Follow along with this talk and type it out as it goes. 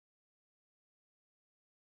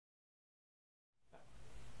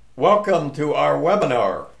Welcome to our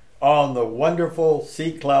webinar on the wonderful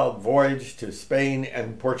sea cloud voyage to Spain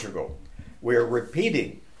and Portugal. We're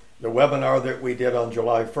repeating the webinar that we did on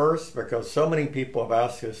July 1st because so many people have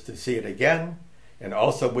asked us to see it again. And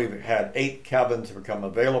also we've had 8 cabins become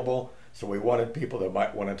available, so we wanted people that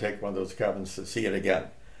might want to take one of those cabins to see it again.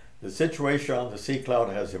 The situation on the sea cloud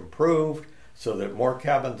has improved so that more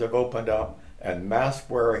cabins have opened up and mask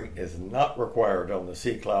wearing is not required on the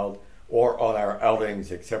sea cloud or on our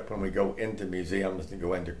outings, except when we go into museums and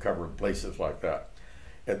go into covered places like that.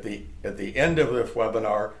 At the end of this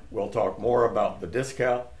webinar, we'll talk more about the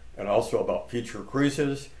discount and also about future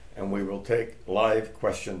cruises, and we will take live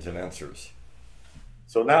questions and answers.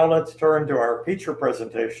 So now let's turn to our feature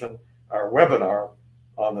presentation, our webinar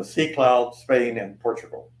on the sea cloud, Spain and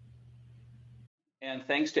Portugal. And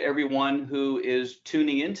thanks to everyone who is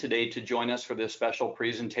tuning in today to join us for this special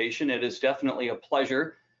presentation. It is definitely a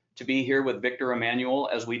pleasure to be here with Victor Emanuel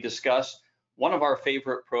as we discuss one of our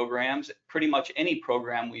favorite programs, pretty much any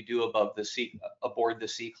program we do aboard the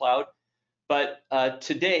Sea Cloud. But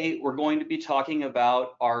today we're going to be talking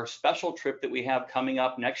about our special trip that we have coming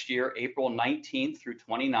up next year, April 19th through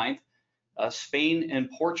 29th, Spain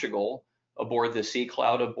and Portugal aboard the Sea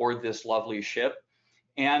Cloud, aboard this lovely ship.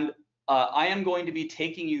 And I am going to be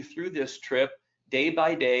taking you through this trip day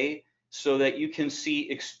by day so that you can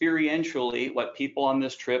see experientially what people on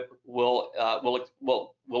this trip will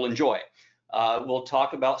enjoy. We'll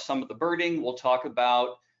talk about some of the birding, we'll talk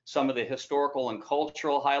about some of the historical and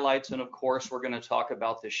cultural highlights, and of course, we're going to talk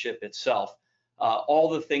about the ship itself, all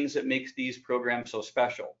the things that makes these programs so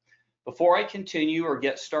special. Before I continue, or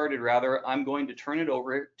get started rather, I'm going to turn it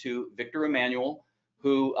over to Victor Emanuel,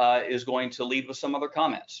 who is going to lead with some other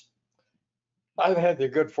comments. I've had the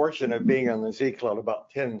good fortune of being on the Sea Cloud about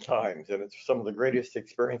 10 times, and it's some of the greatest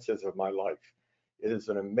experiences of my life. It is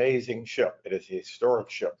an amazing ship. It is a historic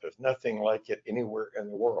ship. There's nothing like it anywhere in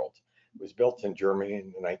the world. It was built in Germany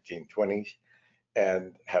in the 1920s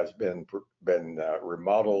and has been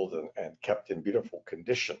remodeled and kept in beautiful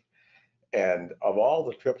condition. And of all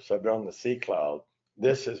the trips I've done on the Sea Cloud,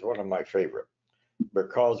 this is one of my favorite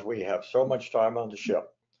because we have so much time on the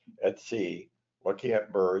ship at sea, looking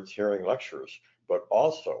at birds, hearing lectures, but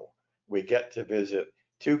also we get to visit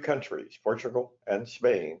 2 countries, Portugal and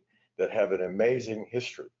Spain, that have an amazing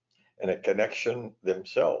history and a connection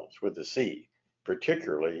themselves with the sea,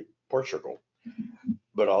 particularly Portugal,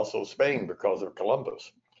 but also Spain because of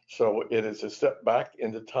Columbus. So it is a step back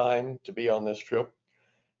into time to be on this trip.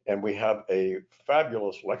 And we have a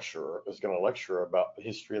fabulous lecturer who's going to lecture about the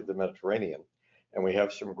history of the Mediterranean. And we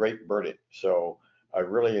have some great birding. So I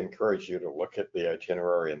really encourage you to look at the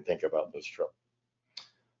itinerary and think about this trip.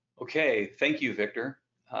 Okay, thank you, Victor.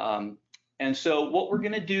 And so what we're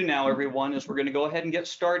going to do now, everyone, is we're going to go ahead and get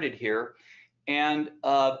started here. And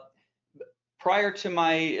prior to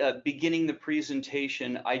my beginning the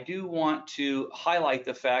presentation, I do want to highlight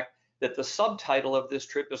the fact that the subtitle of this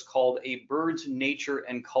trip is called A Bird's Nature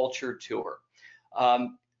and Culture Tour.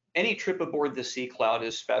 Any trip aboard the Sea Cloud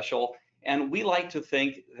is special. And we like to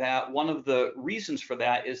think that one of the reasons for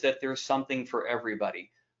that is that there's something for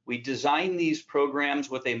everybody. We design these programs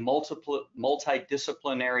with a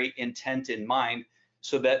multidisciplinary intent in mind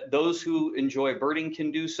so that those who enjoy birding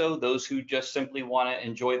can do so, those who just simply want to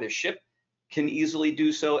enjoy the ship can easily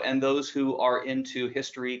do so, and those who are into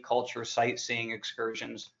history, culture, sightseeing,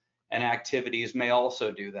 excursions, and activities may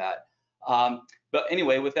also do that. But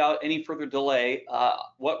anyway, without any further delay,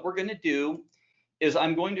 what we're going to do is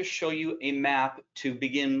I'm going to show you a map to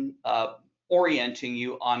begin orienting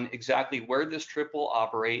you on exactly where this trip will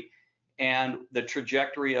operate and the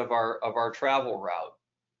trajectory of our travel route.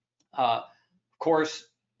 Of course,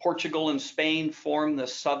 Portugal and Spain form the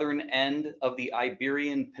southern end of the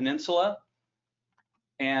Iberian Peninsula.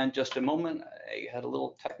 And just a moment, I had a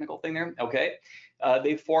little technical thing there. Okay,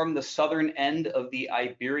 they form the southern end of the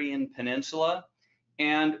Iberian Peninsula.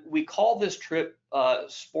 And we call this trip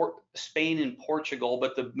Spain and Portugal,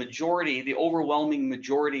 but the overwhelming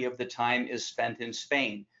majority of the time is spent in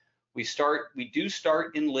Spain. We do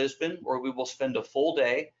start in Lisbon, where we will spend a full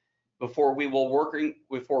day before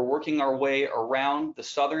working our way around the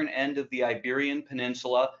southern end of the Iberian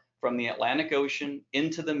Peninsula from the Atlantic Ocean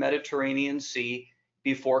into the Mediterranean Sea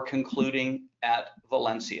before concluding at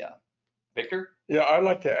Valencia. Victor? Yeah, I'd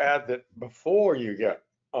like to add that before you get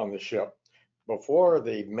on the ship, before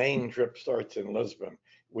the main trip starts in Lisbon,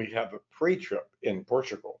 we have a pre-trip in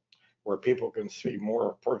Portugal where people can see more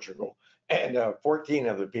of Portugal. And 14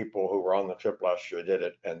 of the people who were on the trip last year did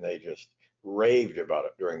it, and they just raved about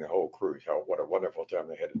it during the whole cruise, what a wonderful time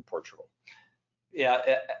they had in Portugal.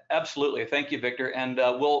 Yeah, absolutely. Thank you, Victor. And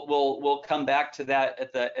we'll come back to that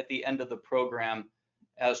at the end of the program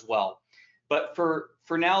as well. But for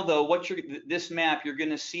now, though, this map, you're going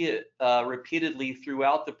to see it repeatedly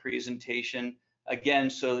throughout the presentation, again,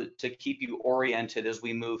 so to keep you oriented as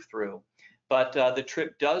we move through. But the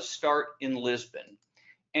trip does start in Lisbon.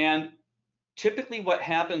 And typically what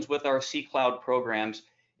happens with our Sea Cloud programs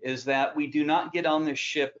is that we do not get on the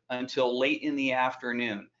ship until late in the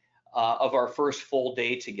afternoon of our first full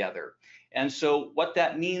day together. And so what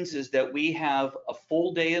that means is that we have a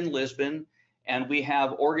full day in Lisbon, and we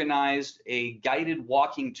have organized a guided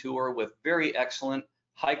walking tour with very excellent,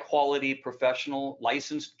 high quality, professional,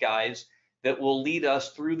 licensed guides that will lead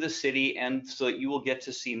us through the city, and so that you will get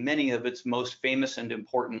to see many of its most famous and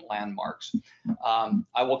important landmarks.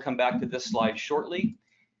 I will come back to this slide shortly,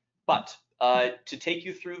 but to take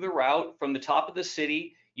you through the route from the top of the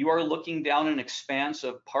city, you are looking down an expanse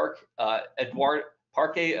of Parque Eduardo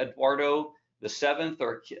VII,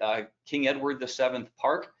 or King Edward VII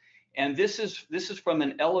Park. And this is from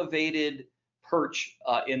an elevated perch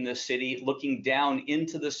in the city, looking down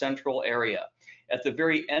into the central area. At the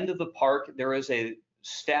very end of the park, there is a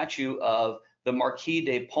statue of the Marquis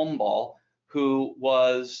de Pombal, who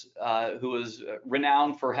was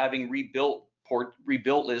renowned for having rebuilt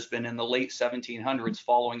Lisbon in the late 1700s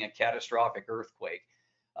following a catastrophic earthquake.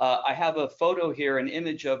 I have a photo here, an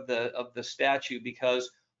image of the statue, because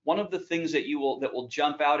one of the things that will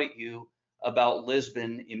jump out at you about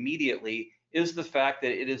Lisbon immediately is the fact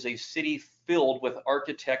that it is a city filled with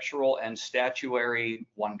architectural and statuary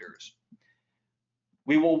wonders.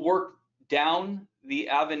 We will work down the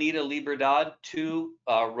Avenida Liberdade to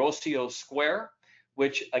Rocio Square,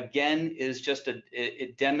 which again is just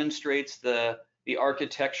it demonstrates the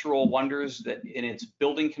architectural wonders that in its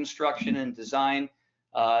building construction and design.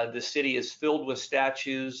 The city is filled with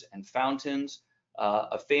statues and fountains,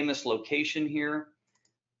 a famous location here.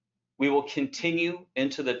 We will continue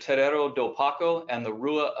into the Terreiro do Paco and the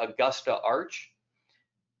Rua Augusta Arch.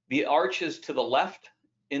 The arch is to the left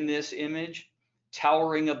in this image,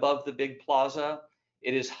 towering above the big plaza.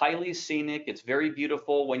 It is highly scenic. It's very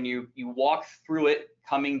beautiful. When you walk through it,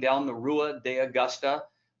 coming down the Rua de Augusta,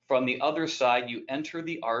 from the other side, you enter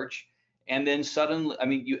the arch, and then suddenly,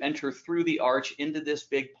 you enter through the arch into this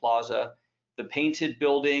big plaza, the painted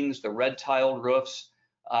buildings, the red tiled roofs,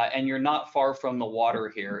 and you're not far from the water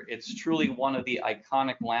here. It's truly one of the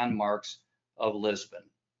iconic landmarks of Lisbon.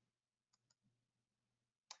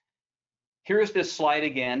 Here's this slide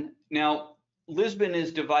again. Now, Lisbon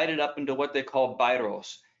is divided up into what they call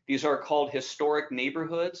bairros. These are called historic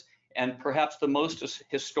neighborhoods, and perhaps the most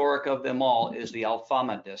historic of them all is the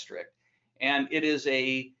Alfama district. And it is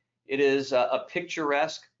a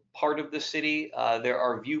picturesque part of the city. There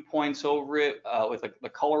are viewpoints over it with the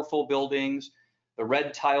colorful buildings, the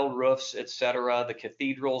red tiled roofs, etc., the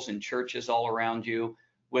cathedrals and churches all around you,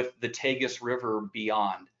 with the Tagus River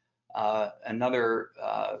beyond. Another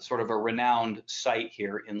sort of a renowned site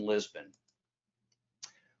here in Lisbon.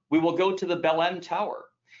 We will go to the Belém Tower.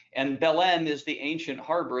 And Belém is the ancient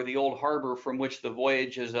harbor, the old harbor from which the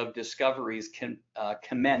voyages of discoveries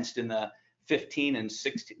commenced in the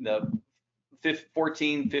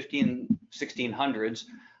 1600s.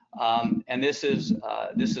 And this is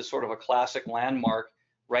sort of a classic landmark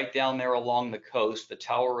right down there along the coast, the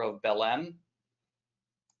Tower of Belém.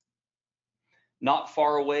 Not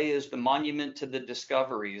far away is the Monument to the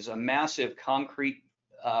Discoveries, a massive concrete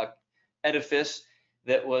edifice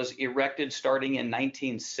that was erected starting in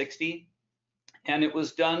 1960. And it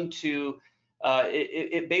was done to,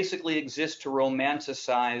 it basically exists to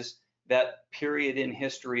romanticize that period in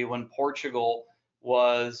history when Portugal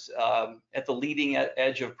was at the leading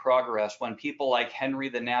edge of progress, when people like Henry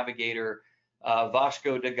the Navigator,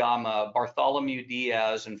 Vasco da Gama, Bartholomew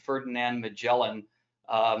Diaz, and Ferdinand Magellan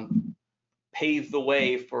paved the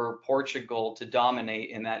way for Portugal to dominate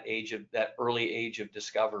in that early age of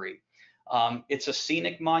discovery. It's a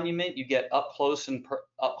scenic monument. You get up close and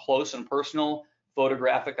personal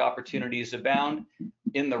photographic opportunities abound.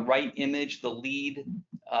 In the right image, the lead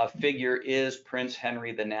figure is Prince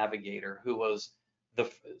Henry the Navigator, who was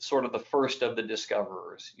sort of the first of the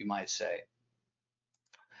discoverers, you might say.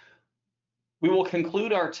 We will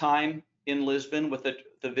conclude our time in Lisbon with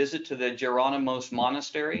the visit to the Jerónimos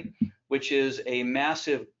Monastery, which is a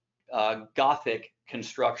massive Gothic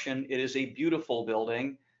construction. It is a beautiful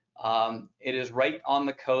building. It is right on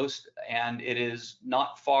the coast, and it is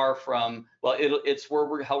not far from, well, it's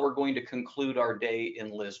how we're going to conclude our day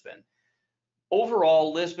in Lisbon.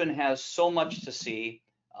 Overall, Lisbon has so much to see,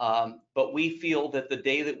 but we feel that the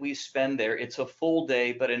day that we spend there, it's a full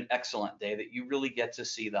day, but an excellent day that you really get to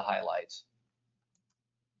see the highlights.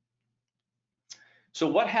 So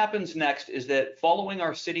what happens next is that following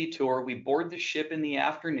our city tour, we board the ship in the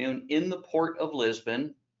afternoon in the port of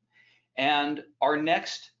Lisbon, and our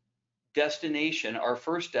next destination, our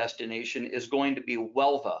first destination, is going to be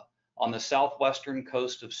Huelva on the southwestern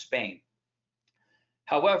coast of Spain.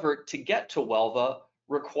 However, to get to Huelva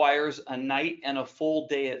requires a night and a full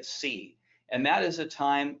day at sea. And that is a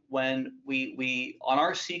time when we on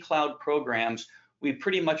our Sea Cloud programs, we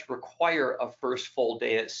pretty much require a first full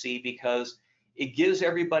day at sea because it gives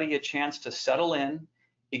everybody a chance to settle in.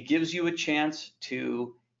 It gives you a chance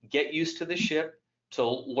to get used to the ship, to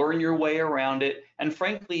learn your way around it, and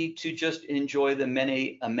frankly, to just enjoy the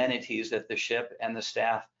many amenities that the ship and the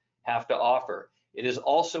staff have to offer. It is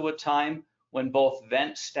also a time when both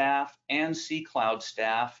Vent staff and Sea Cloud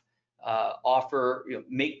staff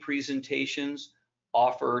make presentations,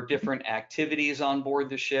 offer different activities on board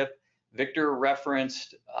the ship. Victor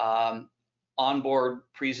referenced onboard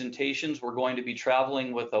presentations. We're going to be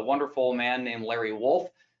traveling with a wonderful man named Larry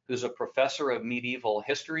Wolf, who's a professor of medieval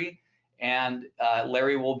history. And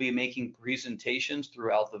Larry will be making presentations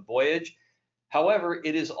throughout the voyage. However,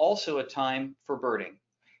 it is also a time for birding.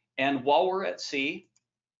 And while we're at sea,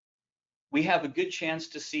 we have a good chance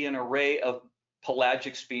to see an array of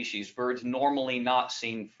pelagic species, birds normally not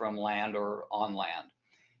seen from land or on land.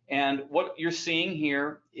 And what you're seeing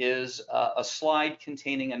here is a slide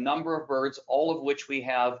containing a number of birds, all of which we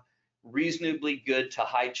have reasonably good to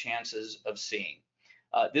high chances of seeing.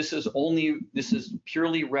 This is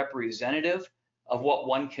purely representative of what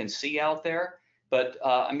one can see out there, but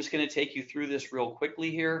I'm just going to take you through this real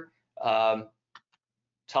quickly here.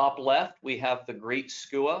 Top left, we have the great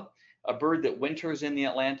skua, a bird that winters in the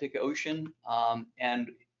Atlantic Ocean.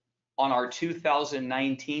 And on our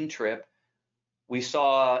 2019 trip, we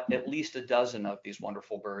saw at least a dozen of these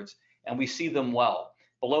wonderful birds, and we see them well.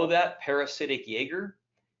 Below that, parasitic jaeger,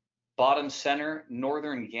 bottom center,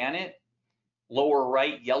 northern gannet, lower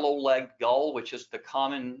right, yellow-legged gull, which is the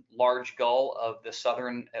common large gull of the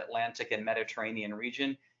southern Atlantic and Mediterranean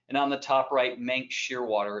region. And on the top right, Manx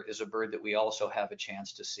shearwater is a bird that we also have a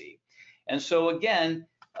chance to see. And so again,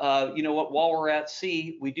 you know what, while we're at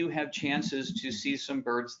sea, we do have chances to see some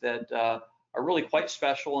birds that are really quite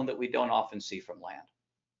special and that we don't often see from land.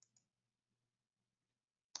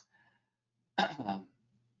 I'm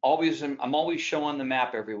always showing the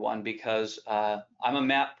map, everyone, because I'm a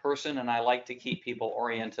map person and I like to keep people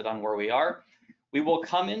oriented on where we are. We will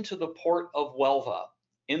come into the port of Huelva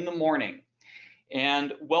in the morning.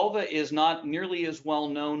 And Huelva is not nearly as well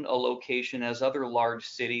known a location as other large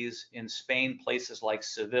cities in Spain, places like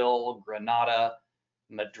Seville, Granada,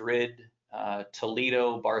 Madrid,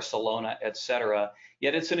 Toledo, Barcelona, etc.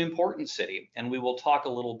 Yet it's an important city, and we will talk a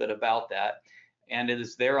little bit about that. And it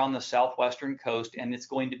is there on the southwestern coast, and it's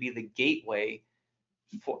going to be the gateway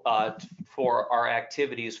for our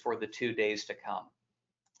activities for the 2 days to come.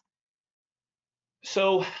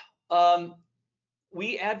 So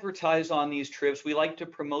we advertise on these trips. We like to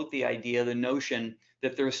promote the idea, the notion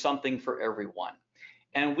that there's something for everyone.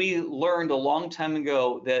 And we learned a long time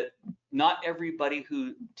ago that not everybody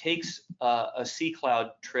who takes a Sea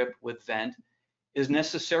Cloud trip with Vent is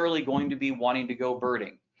necessarily going to be wanting to go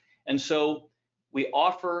birding. And so we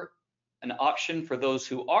offer an option for those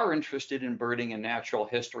who are interested in birding and natural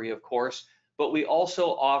history, of course, but we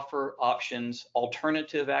also offer options,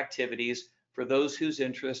 alternative activities for those whose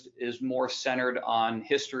interest is more centered on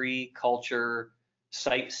history, culture,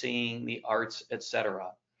 sightseeing, the arts,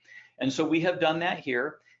 etc. And so we have done that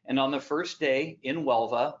here. And on the first day in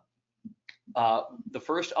Huelva, the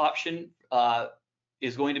first option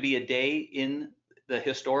is going to be a day in the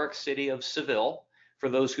historic city of Seville, for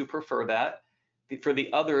those who prefer that. For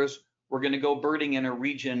the others, we're going to go birding in a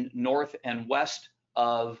region north and west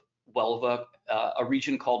of Huelva, a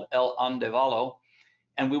region called El Ondevalo,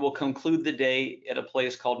 and we will conclude the day at a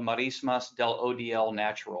place called Marismas del Odiel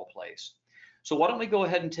Natural Place. So why don't we go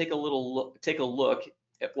ahead and take a look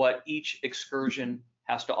at what each excursion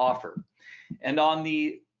has to offer. And on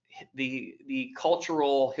the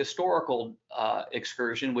cultural historical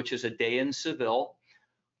excursion, which is a day in Seville,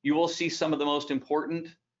 you will see some of the most important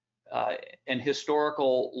and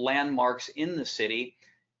historical landmarks in the city.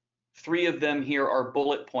 3 of them here are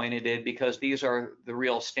bullet pointed because these are the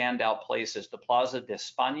real standout places: the Plaza de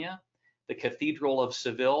España, the Cathedral of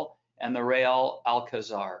Seville, and the Real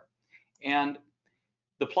Alcazar. And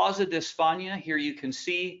the Plaza de España, here you can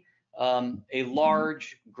see a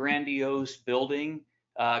large, grandiose building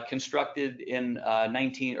constructed in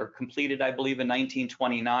completed, I believe, in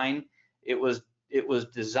 1929. It was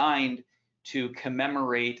designed to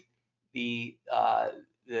commemorate the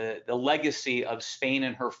legacy of Spain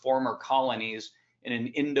and her former colonies in an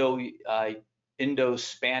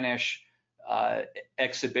Indo-Spanish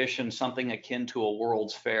exhibition, something akin to a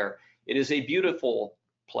World's Fair. It is a beautiful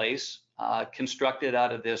place, constructed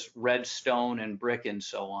out of this red stone and brick and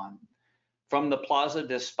so on. From the Plaza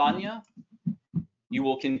de España, you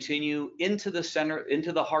will continue into the center,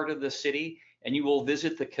 into the heart of the city, and you will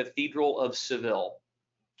visit the Cathedral of Seville,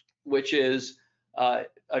 which is a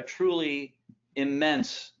truly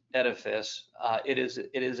immense edifice. It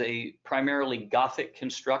is a primarily Gothic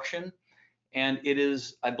construction, and it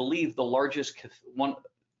is, I believe, the largest one,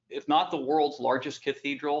 if not the world's largest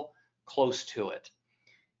cathedral, close to it.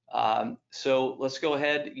 So let's go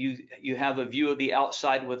ahead. You have a view of the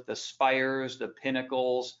outside with the spires, the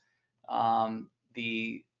pinnacles, let's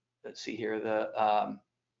see here,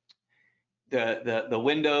 the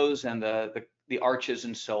windows and the arches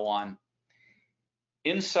and so on.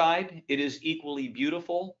 Inside, it is equally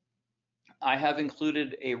beautiful. I have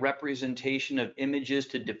included a representation of images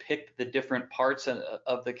to depict the different parts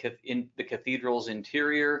of the cathedral's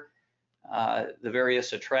interior, the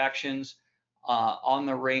various attractions. On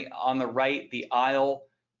the right, the aisle,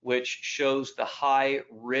 which shows the high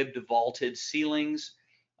ribbed vaulted ceilings.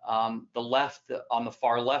 On the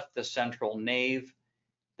far left, the central nave.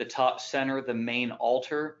 The top center, the main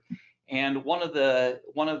altar. And one of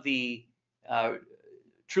the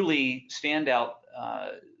truly standout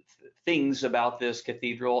things about this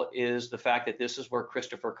cathedral is the fact that this is where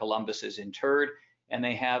Christopher Columbus is interred, and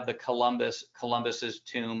they have the Columbus's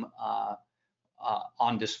tomb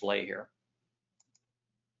on display here.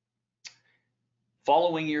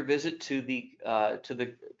 Following your visit to the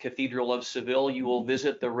Cathedral of Seville, you will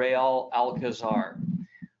visit the Real Alcazar,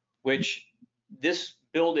 which this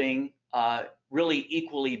building really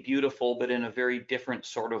equally beautiful, but in a very different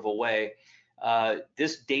sort of a way.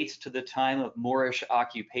 This dates to the time of Moorish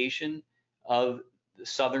occupation of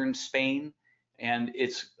southern Spain, and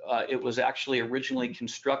it was actually originally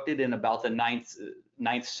constructed in about the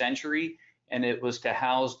 9th century, and it was to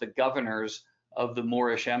house the governors of the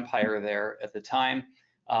Moorish Empire there at the time.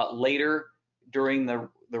 Later, during the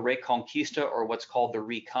Reconquista, or what's called the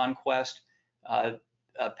Reconquest,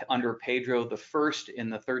 under Pedro I in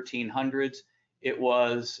the 1300s, it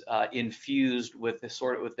was infused with a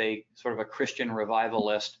sort of a Christian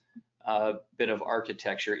revivalist bit of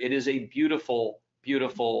architecture. It is a beautiful,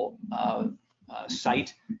 beautiful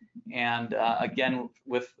site, and again,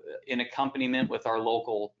 in accompaniment with our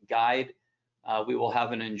local guide, we will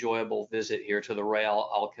have an enjoyable visit here to the Real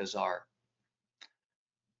Alcazar.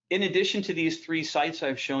 In addition to these 3 sites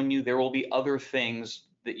I've shown you, there will be other things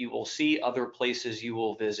that you will see, other places you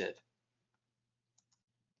will visit.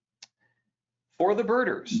 For the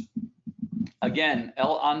birders, again,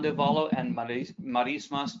 El Andavalo and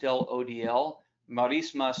Marismas del Odiel,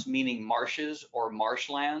 marismas meaning marshes or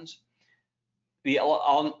marshlands. The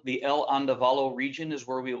El Andavalo region is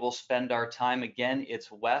where we will spend our time. Again,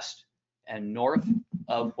 it's west and north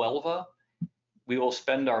of Huelva. We will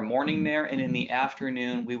spend our morning there, and in the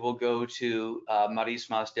afternoon, we will go to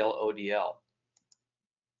Marismas del Odiel.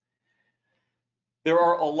 There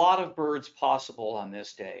are a lot of birds possible on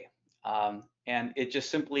this day, and it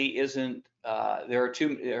just simply isn't, there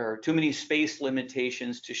are too many space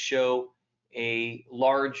limitations to show a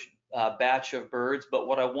large batch of birds, but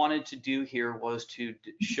what I wanted to do here was to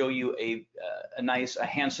show you a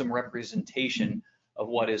handsome representation of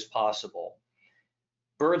what is possible.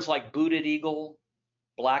 Birds like booted eagle,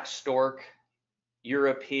 black stork,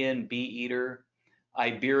 European bee-eater,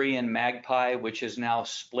 Iberian magpie, which is now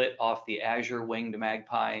split off the azure-winged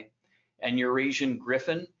magpie, and Eurasian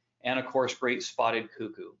griffin, and of course, great spotted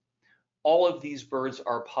cuckoo. All of these birds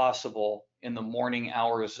are possible in the morning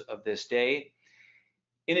hours of this day.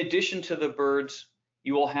 In addition to the birds,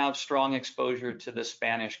 you will have strong exposure to the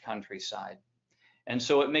Spanish countryside. And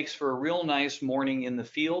so it makes for a real nice morning in the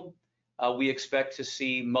field. We expect to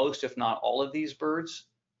see most, if not all, of these birds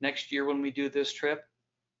next year when we do this trip.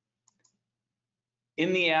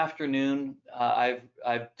 In the afternoon,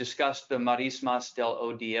 I've discussed the Marismas del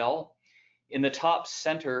Odiel. In the top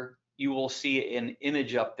center, you will see an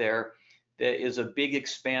image up there that is a big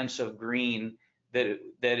expanse of green that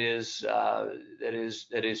is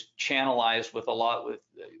channelized with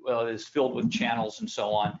it is filled with channels and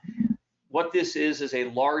so on. What this is a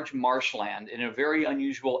large marshland in a very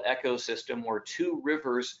unusual ecosystem where 2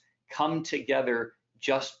 rivers come together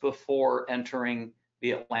just before entering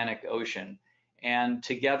the Atlantic Ocean. And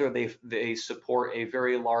together they support a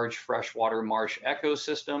very large freshwater marsh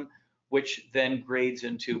ecosystem, which then grades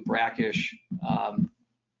into brackish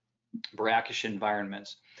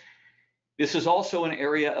environments. This is also an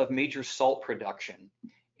area of major salt production.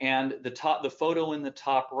 And the photo in the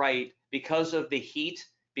top right, because of the heat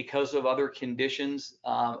because of other conditions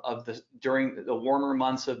during the warmer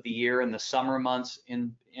months of the year and the summer months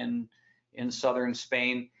in southern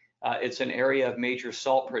Spain. It's an area of major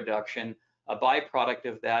salt production. A byproduct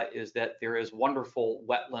of that is that there is wonderful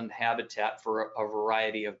wetland habitat for a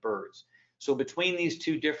variety of birds. So between these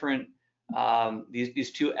two different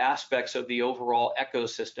these two aspects of the overall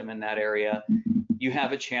ecosystem in that area, you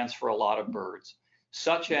have a chance for a lot of birds,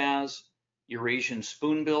 such as Eurasian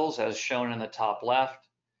spoonbills, as shown in the top left,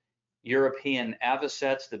 European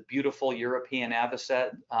avocets, the beautiful European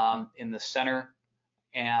avocet in the center,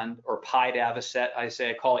 or pied avocet.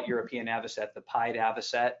 I call it European avocet, the pied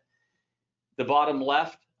avocet. The bottom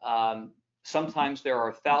left, sometimes there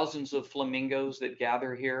are thousands of flamingos that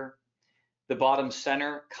gather here. The bottom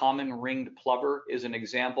center, common ringed plover, is an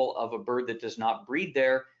example of a bird that does not breed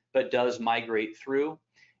there, but does migrate through.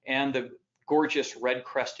 And the gorgeous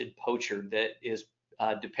red-crested poacher that is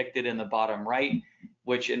depicted in the bottom right,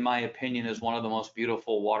 which in my opinion is one of the most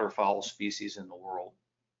beautiful waterfowl species in the world.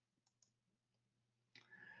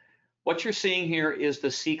 What you're seeing here is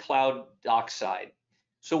the sea cloud dockside.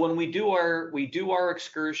 So when we do our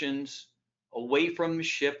excursions away from the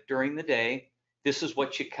ship during the day, this is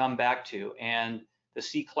what you come back to, and the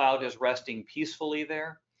sea cloud is resting peacefully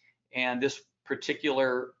there. And this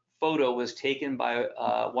particular photo was taken by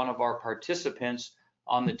one of our participants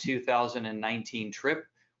on the 2019 trip,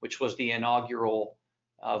 which was the inaugural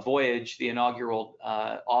voyage, the inaugural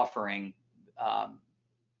offering.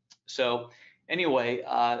 So anyway,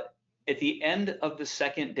 at the end of the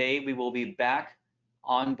second day, we will be back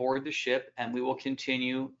on board the ship, and we will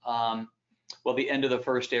continue, well, the end of the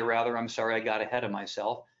first day, rather, I'm sorry, I got ahead of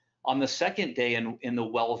myself. On the second day in the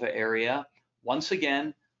Huelva area, once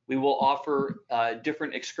again, we will offer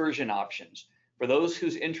different excursion options. For those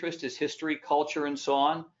whose interest is history, culture, and so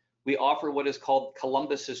on, we offer what is called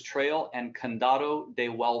Columbus's Trail and Condado de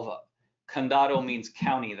Huelva. Condado means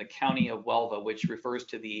county, the county of Huelva, which refers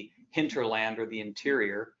to the hinterland or the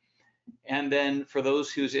interior. And then for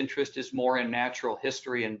those whose interest is more in natural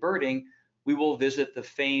history and birding, we will visit the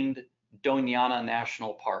famed Doñana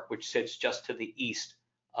National Park, which sits just to the east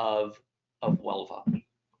of Huelva.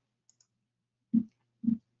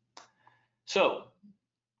 So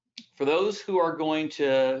for those who are going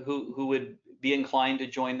to, who would be inclined to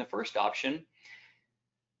join the first option,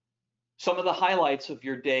 some of the highlights of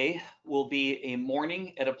your day will be a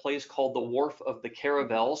morning at a place called the Wharf of the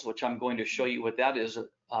Caravels, which I'm going to show you what that is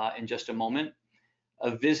in just a moment,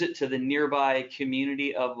 a visit to the nearby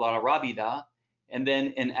community of La Rábida, and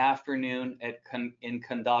then an afternoon in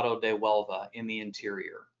Condado de Huelva in the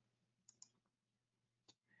interior.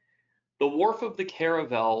 The Wharf of the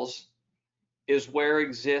Caravels is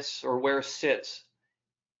where sits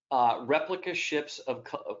replica ships of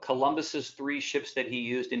Columbus's 3 ships that he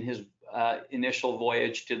used in his initial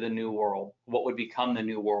voyage to the New World, what would become the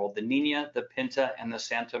New World, the Niña, the Pinta, and the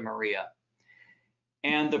Santa Maria.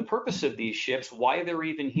 And the purpose of these ships, why they're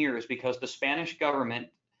even here, is because the Spanish government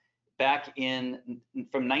back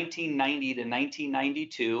from 1990 to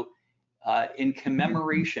 1992, in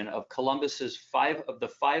commemoration of Columbus's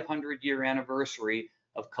 500-year anniversary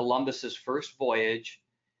of Columbus's first voyage,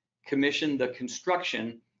 commissioned the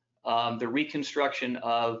construction, the reconstruction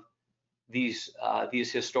of these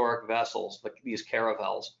historic vessels, these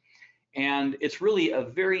caravels. And it's really a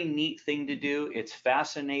very neat thing to do. It's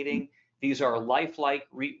fascinating. These are lifelike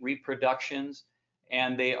reproductions,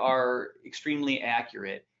 and they are extremely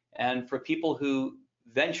accurate. And for people who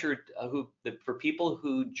for people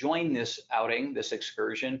who join this outing, this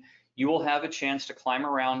excursion, you will have a chance to climb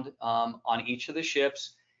around on each of the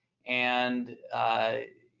ships and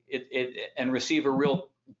and receive a real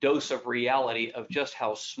dose of reality of just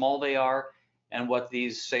how small they are and what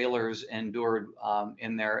these sailors endured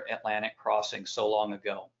in their Atlantic crossing so long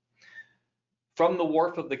ago. From the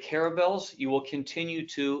Wharf of the Caravels, you will continue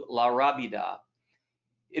to La Rábida.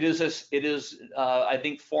 It is I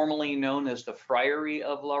think formally known as the Friary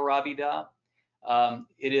of La Rábida.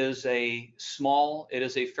 It is a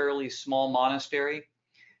fairly small monastery.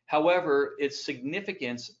 However, its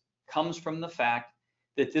significance comes from the fact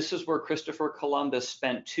that this is where Christopher Columbus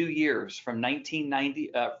spent 2 years from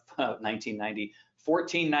 1490 to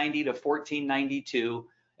 1492,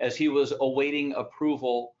 as he was awaiting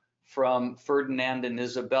approval from Ferdinand and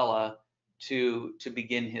Isabella to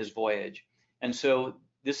begin his voyage. And so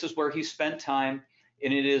this is where he spent time,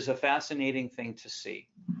 and it is a fascinating thing to see.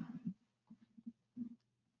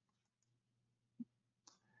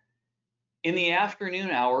 In the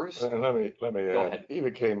afternoon hours, let me add, he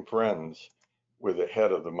became friends with the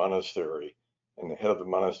head of the monastery, and the head of the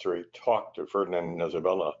monastery talked to Ferdinand and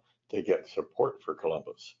Isabella to get support for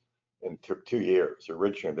Columbus. and took 2 years.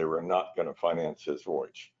 Originally, they were not going to finance his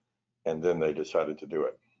voyage, and then they decided to do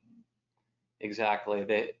it. Exactly.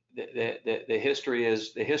 The history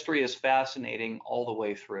is fascinating all the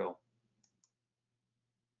way through.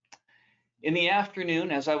 In the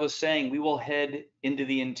afternoon, as I was saying, we will head into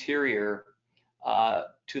the interior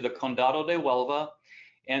to the Condado de Huelva,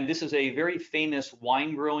 and this is a very famous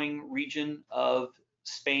wine growing region of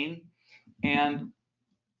Spain. And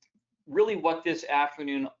really what this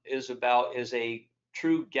afternoon is about is a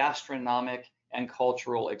true gastronomic and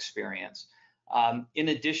cultural experience. In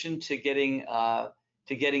addition to getting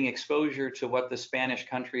exposure to what the Spanish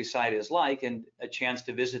countryside is like and a chance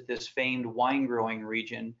to visit this famed wine growing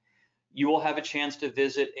region, you will have a chance to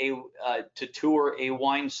visit to tour a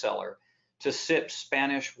wine cellar, to sip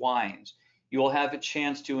Spanish wines. You will have a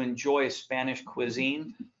chance to enjoy Spanish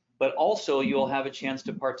cuisine, but also you'll have a chance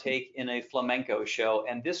to partake in a flamenco show.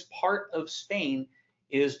 And this part of Spain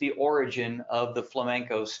is the origin of the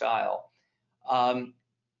flamenco style. On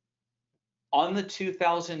the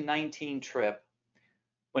 2019 trip,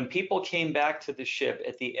 when people came back to the ship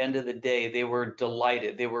at the end of the day, they were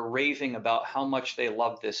delighted. They were raving about how much they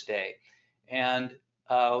loved this day. And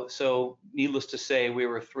so needless to say, we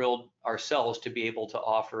were thrilled ourselves to be able to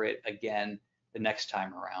offer it again the next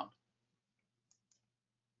time around.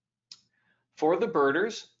 For the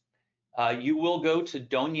birders, you will go to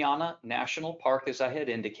Doñana National Park, as I had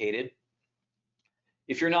indicated.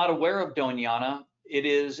 If you're not aware of Doñana, it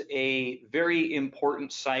is a very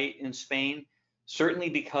important site in Spain, certainly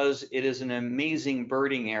because it is an amazing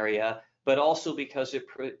birding area, but also because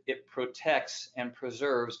it protects and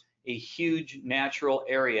preserves a huge natural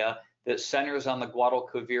area that centers on the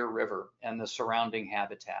Guadalquivir River and the surrounding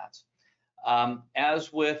habitats.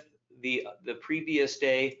 As with the previous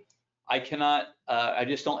day, I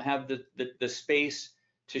just don't have the space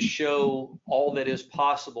to show all that is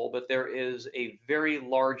possible, but there is a very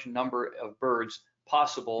large number of birds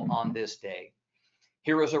possible on this day.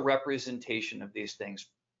 Here is a representation of these things.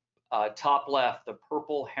 Top left, the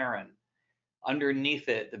purple heron. Underneath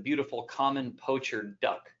it, the beautiful common poacher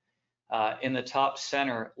duck. In the top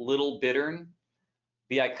center, little bittern,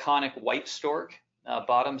 the iconic white stork,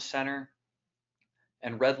 bottom center,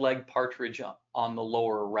 and red-legged partridge on the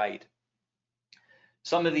lower right.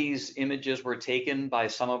 Some of these images were taken by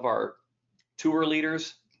some of our tour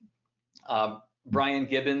leaders. Brian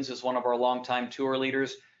Gibbons is one of our longtime tour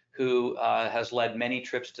leaders who has led many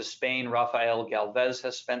trips to Spain. Rafael Galvez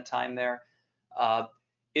has spent time there.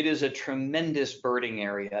 It is a tremendous birding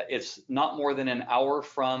area. It's not more than an hour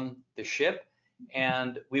from the ship,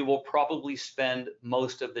 and we will probably spend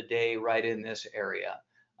most of the day right in this area.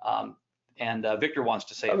 And Victor wants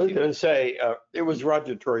to say a few. I was going to say, it was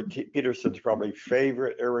Roger Troy Peterson's probably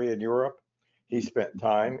favorite area in Europe. He spent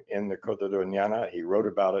time in the Cota Doñana. He wrote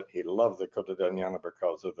about it. He loved the Cota Doñana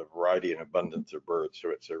because of the variety and abundance of birds. So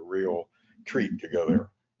it's a real treat to go there.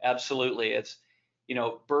 Absolutely. It's, you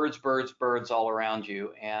know, birds, birds, birds all around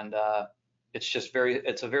you. And it's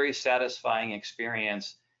a very satisfying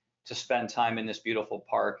experience to spend time in this beautiful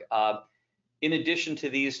park. In addition to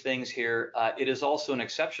these things here, it is also an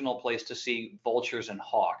exceptional place to see vultures and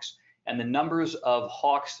hawks. And the numbers of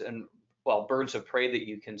hawks and, well, birds of prey that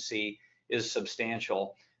you can see is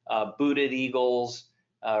substantial. Booted eagles,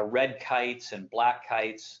 red kites and black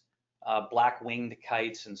kites, black-winged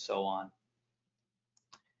kites, and so on.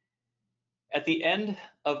 At the end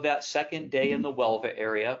of that second day in the Huelva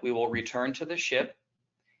area, we will return to the ship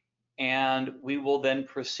and we will then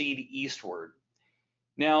proceed eastward.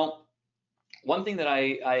 Now, one thing that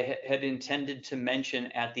I had intended to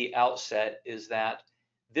mention at the outset is that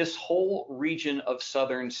this whole region of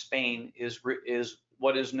southern Spain is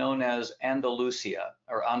what is known as Andalucía,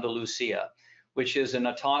 which is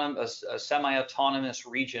a semi-autonomous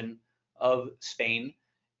region of Spain.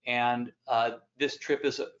 And this trip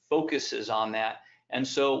focuses on that. And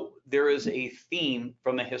so there is a theme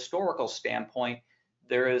from a historical standpoint.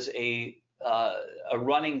 There is a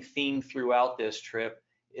running theme throughout this trip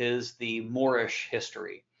is the Moorish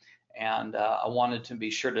history. And I wanted to be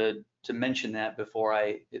sure to mention that before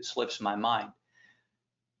it slips my mind.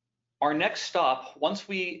 Our next stop, once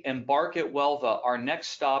we embark at Huelva, our next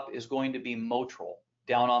stop is going to be Motril,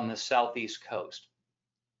 down on the southeast coast.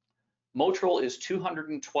 Motril is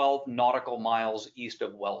 212 nautical miles east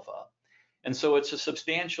of Huelva. And so it's a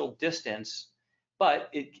substantial distance, but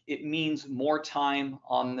it means more time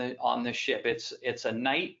on the ship. It's a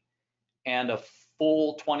night and a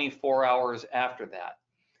full 24 hours after that.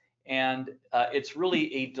 And it's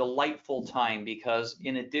really a delightful time because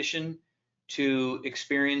in addition to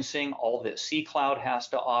experiencing all that Sea Cloud has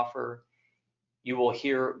to offer, You will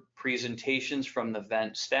hear presentations from the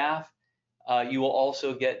event staff. You will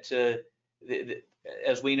also get to,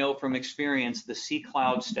 as we know from experience, the Sea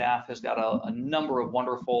Cloud staff has got a number of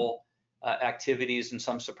wonderful activities and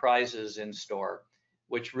some surprises in store,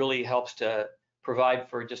 which really helps to provide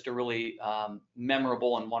for just a really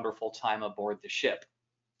memorable and wonderful time aboard the ship.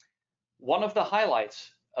 One of the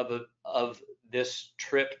highlights of this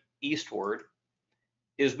trip eastward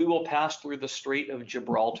is we will pass through the Strait of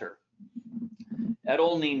Gibraltar. At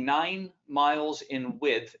only 9 miles in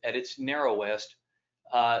width at its narrowest,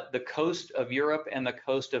 the coast of Europe and the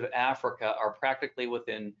coast of Africa are practically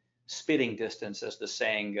within spitting distance, as the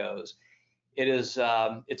saying goes. It's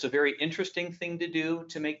a very interesting thing to do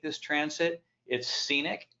to make this transit. It's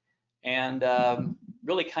scenic and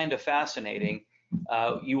really kind of fascinating.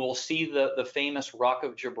 You will see the famous Rock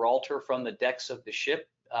of Gibraltar from the decks of the ship,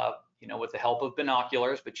 with the help of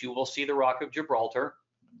binoculars, but you will see the Rock of Gibraltar.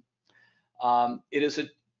 It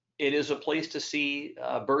is a place to see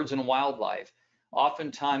birds and wildlife.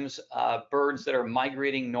 Oftentimes, birds that are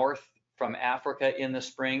migrating north from Africa in the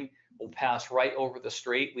spring will pass right over the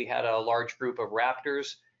strait. We had a large group of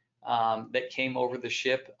raptors that came over the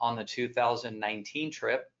ship on the 2019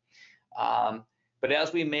 trip. But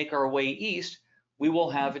as we make our way east, we will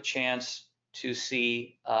have a chance to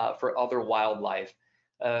see for other wildlife.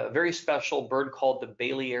 A very special bird called the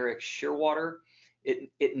Balearic shearwater.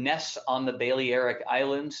 It nests on the Balearic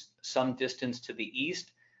Islands, some distance to the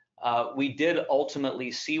east. We did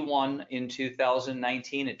ultimately see one in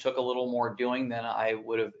 2019. It took a little more doing than I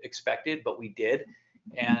would have expected, but we did.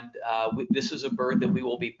 And this is a bird that we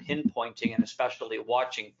will be pinpointing and especially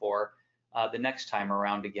watching for the next time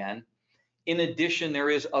around again. In addition,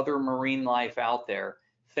 there is other marine life out there,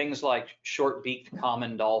 things like short-beaked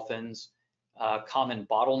common dolphins, common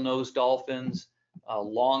bottlenose dolphins,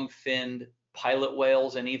 long-finned pilot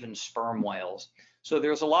whales, and even sperm whales. So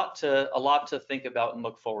there's a lot to think about and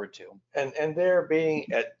look forward to. And there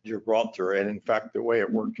being at Gibraltar, and in fact, the way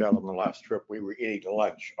it worked out on the last trip, we were eating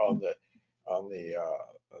lunch on the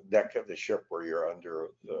deck of the ship where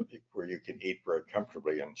where you can eat very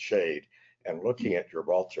comfortably in shade, and looking at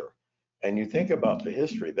Gibraltar. And you think about the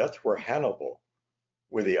history, that's where Hannibal,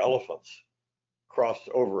 with the elephants, crossed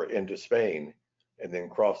over into Spain and then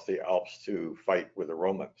crossed the Alps to fight with the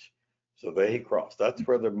Romans. So they crossed. That's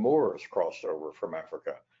where the Moors crossed over from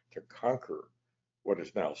Africa to conquer what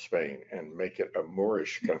is now Spain and make it a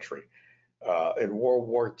Moorish country. In World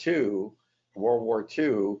War II,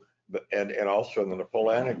 and also in the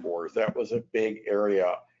Napoleonic Wars, that was a big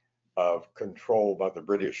area of control by the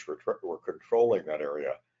British. Were controlling that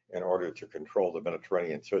area in order to control the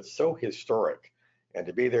Mediterranean. So it's so historic. And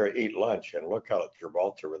to be there, eat lunch, and look out at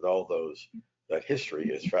Gibraltar with all that history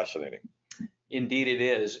is fascinating. Indeed, it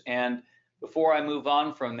is. And before I move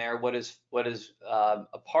on from there, what is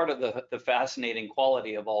a part of the fascinating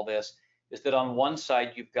quality of all this is that on one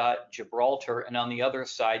side you've got Gibraltar, and on the other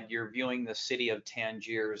side you're viewing the city of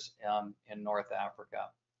Tangiers in North Africa.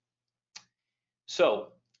 So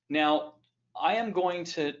now I am going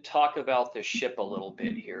to talk about the ship a little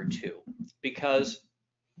bit here too, because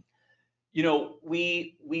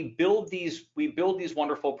we build these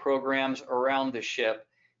wonderful programs around the ship,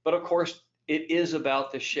 but of course it is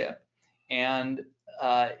about the ship, and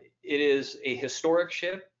it is a historic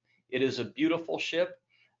ship. It is a beautiful ship.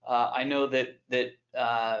 I know that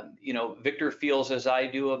Victor feels as I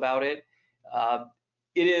do about it.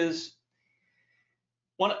 It is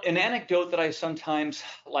an anecdote that I sometimes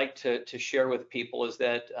like to share with people is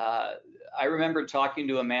that I remember talking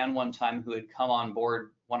to a man one time who had come on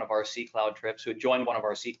board one of our Sea Cloud trips, who had joined one of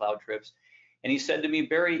our Sea Cloud trips, and he said to me,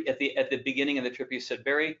 Barry, at the beginning of the trip, he said,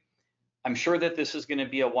 Barry, I'm sure that this is going to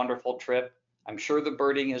be a wonderful trip. I'm sure the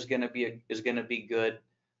birding is going to be good.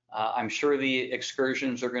 I'm sure the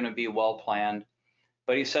excursions are going to be well planned.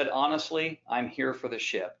 But he said, honestly, I'm here for the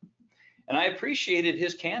ship. And I appreciated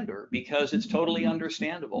his candor because it's totally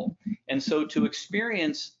understandable. And so to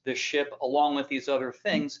experience the ship along with these other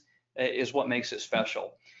things is what makes it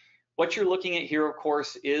special. What you're looking at here, of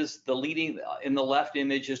course, is in the left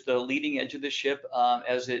image is the leading edge of the ship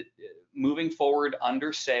as it moving forward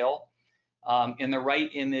under sail. In the right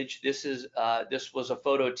image, this was a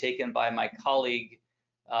photo taken by my colleague.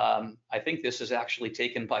 I think this is actually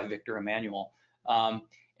taken by Victor Emanuel.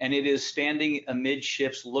 And it is standing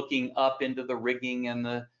amidships looking up into the rigging and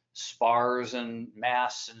the spars and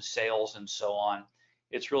masts and sails and so on.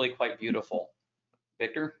 It's really quite beautiful.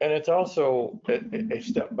 Victor? And it's also a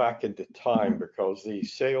step back into time, because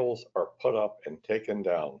these sails are put up and taken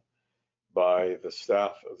down by the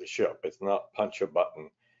staff of the ship. It's not punch a button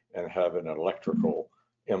and have an electrical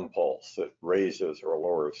impulse that raises or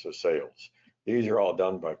lowers the sails. These are all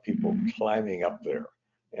done by people climbing up there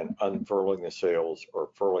and unfurling the sails or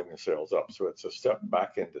furling the sails up. So it's a step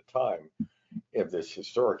back into time of this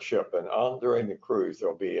historic ship. And on during the cruise,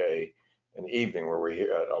 there'll be an evening where we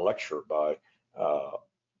hear a lecture by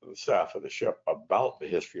the staff of the ship about the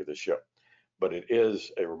history of the ship. But it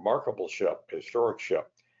is a remarkable ship, historic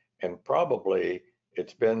ship, and probably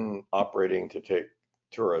it's been operating to take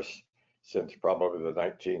tourists since probably the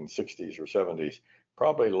 1960s or 70s.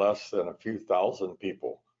 Probably less than a few thousand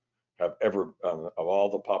people have ever, of all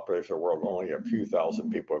the population of the world, only a few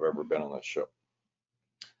thousand people have ever been on this ship.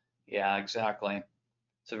 Yeah, exactly.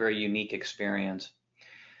 It's a very unique experience.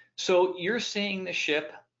 So you're seeing the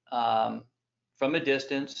ship from a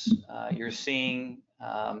distance. You're seeing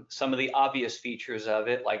some of the obvious features of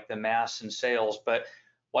it, like the masts and sails, but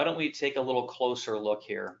why don't we take a little closer look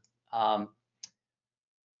here? On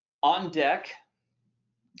deck,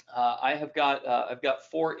 I've got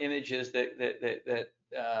 4 images that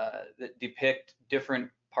depict different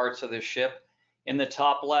parts of the ship. In the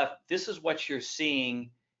top left, this is what you're seeing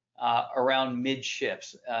around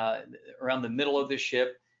midships, around the middle of the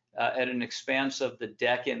ship, at an expanse of the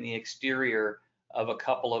deck and the exterior of a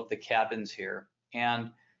couple of the cabins here.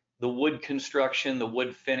 And the wood construction, the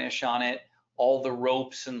wood finish on it, all the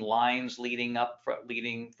ropes and lines leading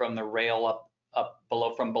from the rail up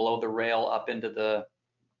below, from below the rail up into the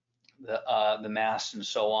mast and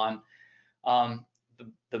so on.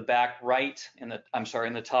 The back right, in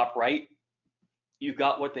the top right, you've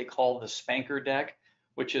got what they call the spanker deck,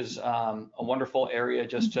 which is a wonderful area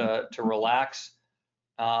just to relax.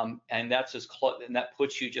 And that's and that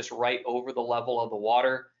puts you just right over the level of the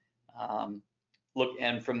water.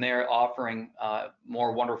 And from there offering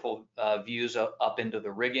more wonderful views up into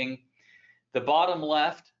the rigging. The bottom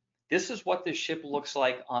left, this is what the ship looks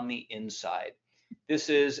like on the inside. This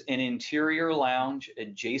is an interior lounge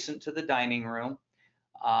adjacent to the dining room.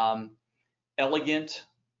 Elegant,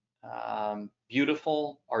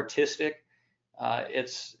 beautiful, artistic.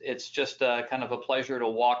 It's just kind of a pleasure to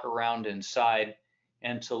walk around inside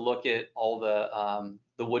and to look at all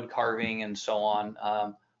the wood carving and so on,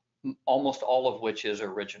 almost all of which is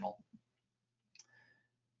original.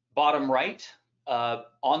 Bottom right,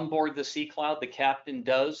 on board the Sea Cloud, the captain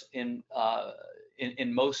does in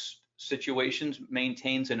most situations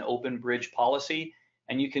maintains an open bridge policy,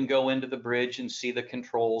 and you can go into the bridge and see the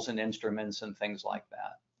controls and instruments and things like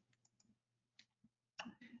that.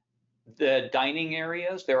 The dining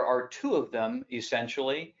areas, there are 2 of them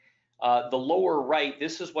essentially. The lower right,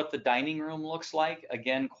 this is what the dining room looks like.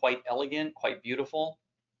 Again, quite elegant, quite beautiful,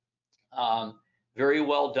 very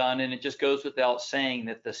well done. And it just goes without saying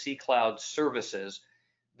that the Sea Cloud services,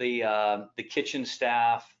 the kitchen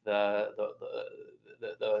staff, the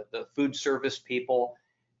food service people,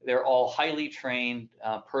 they're all highly trained,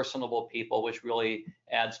 personable people, which really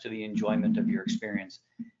adds to the enjoyment of your experience.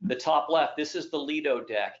 The top left, this is the Lido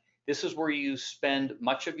deck. This is where you spend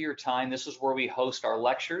much of your time. This is where we host our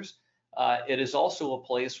lectures. It is also a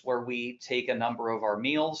place where we take a number of our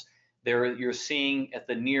meals. There you're seeing at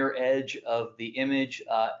the near edge of the image,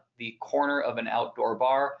 the corner of an outdoor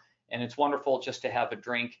bar, and it's wonderful just to have a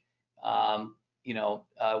drink,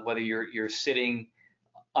 whether you're sitting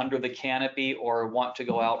under the canopy or want to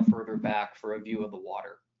go out further back for a view of the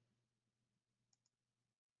water.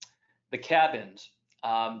 The cabins.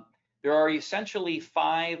 There are essentially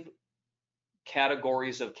 5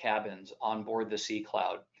 categories of cabins on board the Sea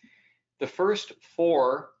Cloud. The first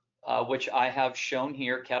 4, which I have shown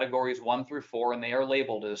here, categories 1 through 4, and they are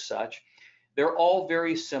labeled as such, they're all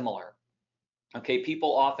very similar. Okay,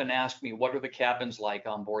 people often ask me, what are the cabins like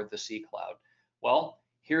on board the Sea Cloud? Well,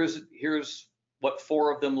 here's what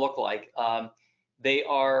 4 of them look like. They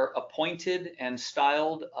are appointed and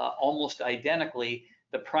styled almost identically,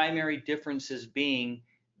 the primary differences being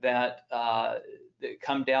that they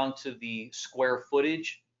come down to the square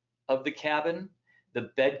footage of the cabin, the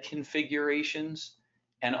bed configurations,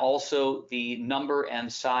 and also the number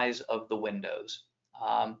and size of the windows.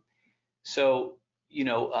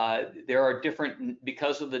 There are different,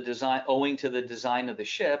 because of the design, owing to the design of the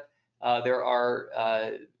ship, there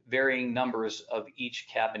are varying numbers of each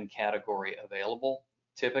cabin category available,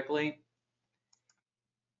 typically.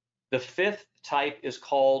 The 5th type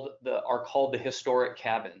are called the historic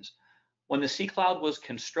cabins. When the Sea Cloud was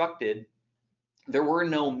constructed, there were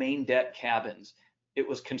no main deck cabins. It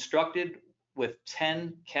was constructed with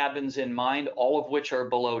 10 cabins in mind, all of which are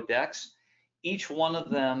below decks. Each one of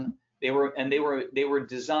them, they were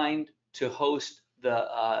designed to host the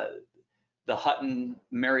Hutton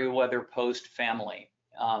Merriweather Post family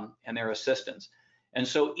and their assistants. And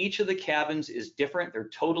so each of the cabins is different. They're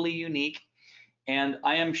totally unique. And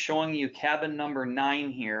I am showing you cabin number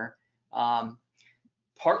 9 here,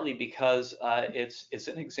 partly because it's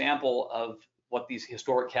an example of what these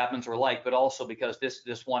historic cabins were like, but also because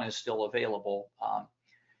this one is still available.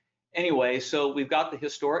 Anyway, so we've got the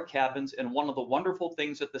historic cabins, and one of the wonderful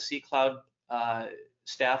things that the Sea Cloud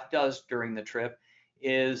staff does during the trip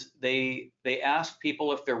is they ask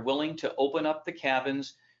people if they're willing to open up the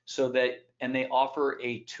cabins and they offer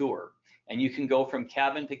a tour. And you can go from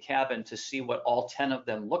cabin to cabin to see what all 10 of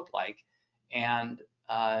them look like and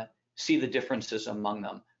see the differences among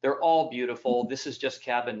them. They're all beautiful. This is just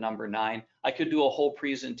cabin number 9. I could do a whole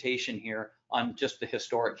presentation here on just the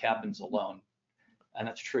historic cabins alone. And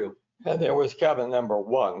that's true. And there was cabin number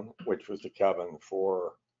 1, which was the cabin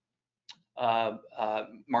for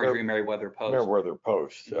Marjorie Merriweather Post. Merriweather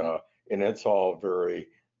Post. And it's all very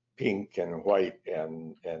pink and white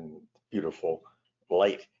and beautiful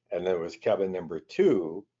light. And there was cabin number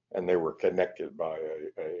 2, and they were connected by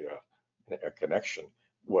a connection,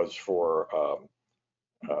 was for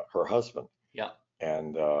her husband. Yeah.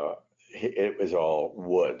 And it was all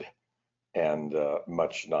wood and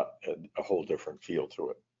not a whole different feel to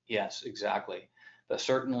it. Yes, exactly. But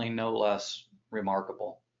certainly no less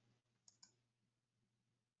remarkable.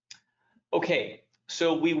 Okay,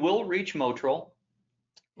 so we will reach Motril,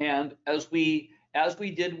 and as we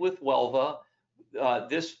did with Huelva,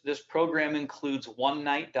 this program includes 1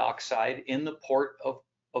 night dockside in the port of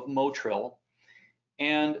Motril,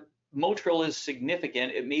 and Motril is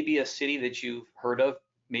significant. It may be a city that you've heard of,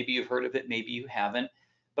 maybe you've heard of it, maybe you haven't.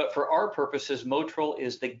 But for our purposes, Motril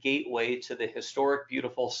is the gateway to the historic,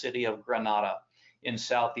 beautiful city of Granada in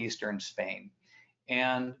southeastern Spain.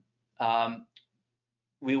 And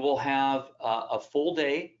we will have a full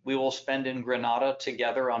day we will spend in Granada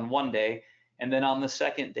together on one day. And then on the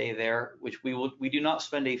second day there, which we do not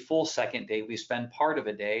spend a full second day, we spend part of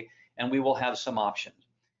a day, and we will have some options,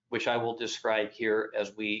 which I will describe here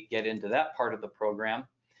as we get into that part of the program.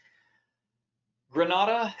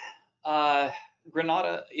 Granada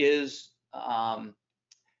is,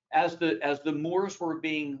 as the Moors were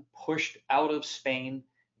being pushed out of Spain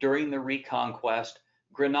during the Reconquest,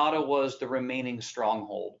 Granada was the remaining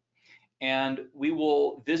stronghold. And we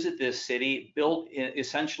will visit this city built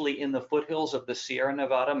essentially in the foothills of the Sierra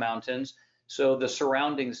Nevada mountains. So the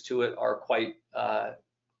surroundings to it are quite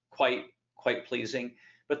pleasing,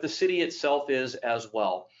 but the city itself is as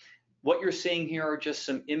well. What you're seeing here are just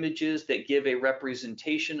some images that give a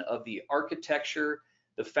representation of the architecture,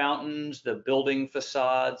 the fountains, the building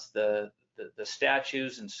facades, the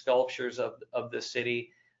statues and sculptures of the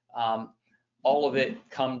city. All of it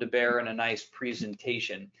come to bear in a nice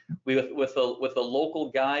presentation. With a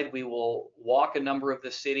local guide, we will walk a number of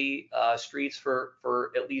the city streets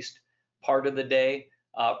for at least part of the day,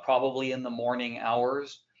 probably in the morning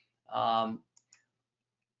hours.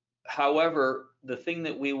 However, the thing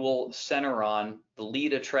that we will center on, the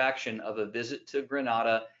lead attraction of a visit to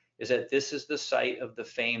Granada, is that this is the site of the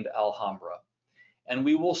famed Alhambra. And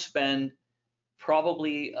we will spend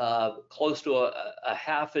probably close to a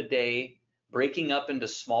half a day breaking up into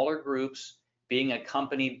smaller groups, being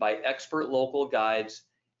accompanied by expert local guides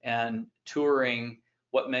and touring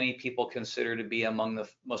what many people consider to be among the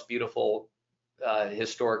most beautiful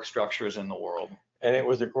historic structures in the world. And it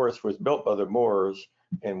was, of course, built by the Moors.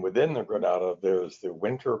 And within the Granada, there's the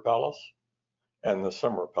Winter Palace and the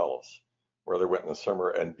Summer Palace, where they went in the summer,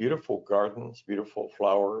 and beautiful gardens, beautiful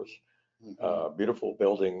flowers, beautiful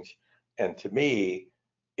buildings. And to me,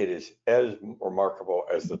 it is as remarkable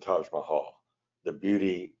as the Taj Mahal, the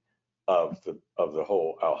beauty of the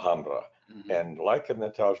whole Alhambra. And like in the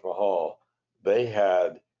Taj Mahal, they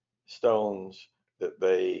had stones that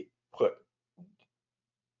they put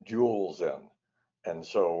jewels in. And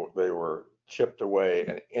so they were chipped away,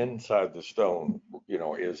 and inside the stone,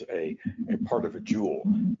 is a part of a jewel.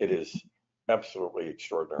 It is absolutely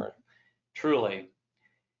extraordinary. Truly.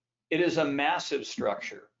 It is a massive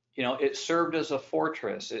structure. It served as a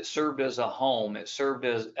fortress, it served as a home, it served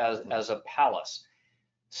as a palace.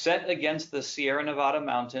 Set against the Sierra Nevada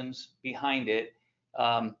mountains behind it,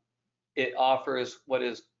 it offers what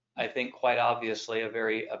is, I think, quite obviously a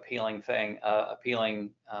very appealing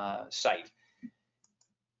sight.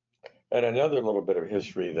 And another little bit of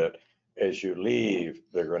history, that as you leave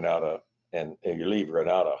the Granada and you leave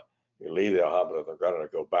Granada, you leave the Alhambra, the Granada,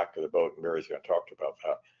 go back to the boat, and Mary's going to talk about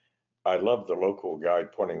that. I love the local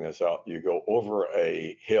guide pointing this out. You go over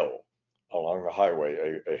a hill along the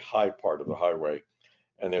highway, a high part of the highway,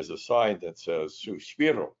 and there's a sign that says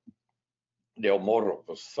Suspiro del Moro,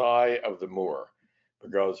 the sigh of the Moor,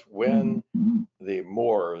 because when the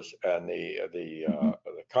Moors and the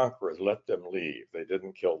conquerors let them leave. They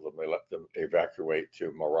didn't kill them. They let them evacuate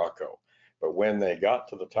to Morocco. But when they got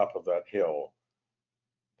to the top of that hill,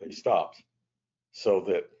 they stopped so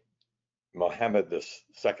that Mohammed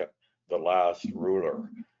II, the last ruler,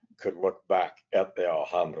 could look back at the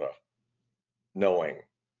Alhambra, knowing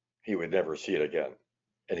he would never see it again.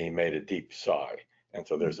 And he made a deep sigh. And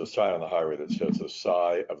so there's a sign on the highway that says the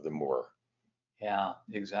sigh of the Moor. Yeah,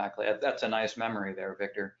 exactly. That's a nice memory there,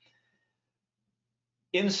 Victor.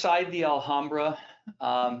 Inside the Alhambra,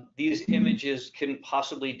 these images couldn't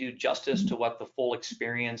possibly do justice to what the full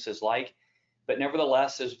experience is like. But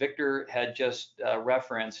nevertheless, as Victor had just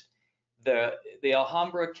referenced, the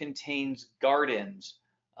Alhambra contains gardens,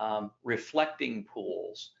 reflecting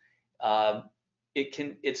pools.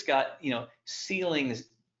 It's got, ceilings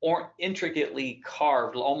or intricately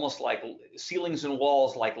carved, almost like ceilings and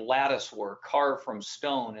walls like lattice work, carved from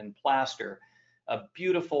stone and plaster,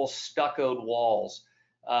 beautiful stuccoed walls,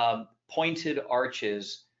 pointed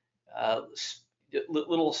arches,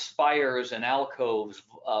 little spires and alcoves,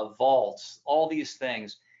 vaults, all these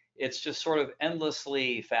things. It's just sort of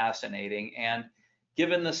endlessly fascinating. And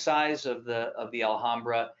given the size of the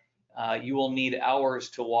Alhambra, you will need hours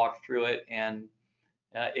to walk through it, and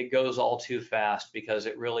it goes all too fast because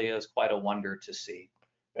it really is quite a wonder to see.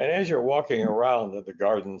 And as you're walking around the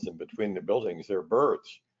gardens and between the buildings, there are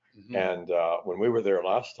birds. Mm-hmm. And when we were there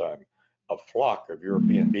last time, a flock of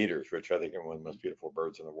European beaters, which I think are one of the most beautiful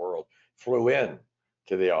birds in the world, flew in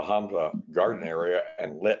to the Alhambra garden area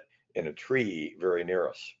and lit in a tree very near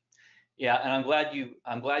us. Yeah, and I'm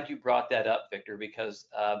glad you brought that up, Victor, because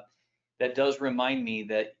that does remind me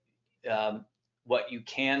that what you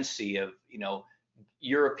can see of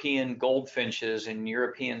European goldfinches and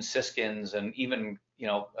European siskins and even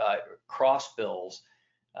crossbills,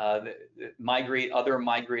 other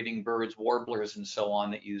migrating birds, warblers, and so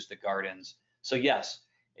on that use the gardens. So yes,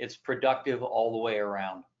 it's productive all the way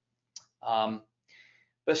around.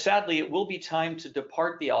 But sadly, it will be time to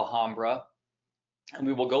depart the Alhambra, and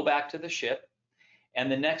we will go back to the ship. And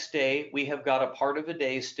the next day, we have got a part of a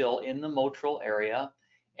day still in the Motril area,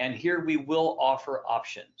 and here we will offer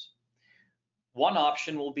options. One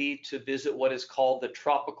option will be to visit what is called the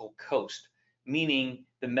tropical coast, meaning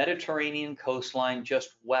the Mediterranean coastline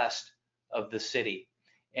just west of the city.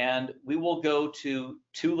 And we will go to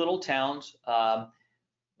two little towns by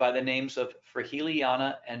the names of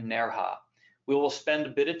Frigiliana and Nerja. We will spend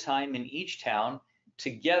a bit of time in each town.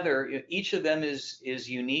 Together, each of them is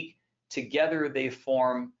unique. Together, they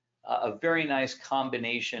form a very nice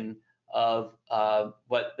combination of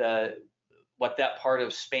what that part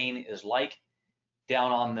of Spain is like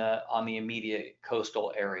down on the immediate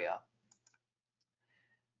coastal area.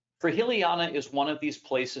 Frigiliana is one of these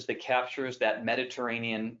places that captures that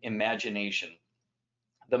Mediterranean imagination,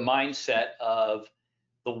 the mindset of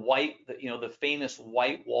the famous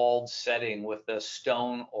white-walled setting with the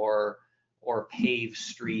stone or paved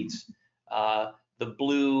streets, the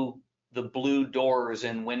blue doors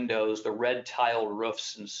and windows, the red tiled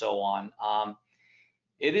roofs, and so on.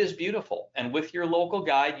 It is beautiful, and with your local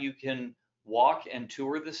guide, you can walk and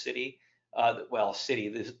tour the city.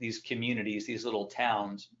 These communities, these little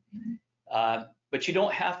towns. But you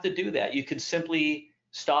don't have to do that. You could simply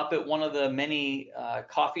stop at one of the many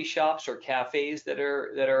coffee shops or cafes that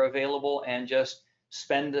are available and just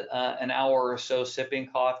spend an hour or so sipping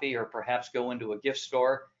coffee, or perhaps go into a gift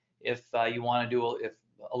store if you want to do if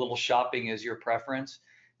a little shopping is your preference.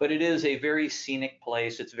 But it is a very scenic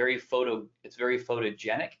place. It's very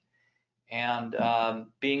photogenic, and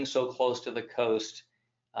being so close to the coast,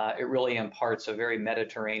 it really imparts a very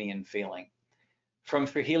Mediterranean feeling. From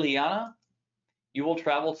Frigiliana, you will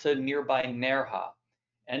travel to nearby Nerja.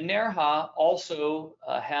 And Nerja also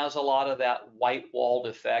has a lot of that white-walled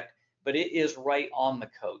effect, but it is right on the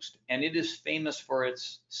coast. And it is famous for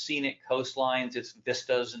its scenic coastlines, its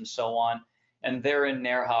vistas, and so on. And there in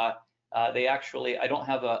Nerja, they actually, I don't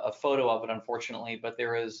have a photo of it, unfortunately, but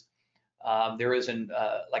there is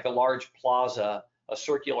like a large plaza, a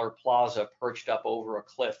circular plaza perched up over a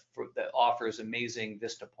cliff that offers amazing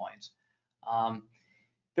vista points.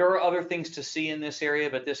 There are other things to see in this area,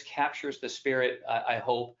 but this captures the spirit, I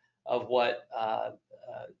hope, of what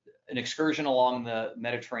an excursion along the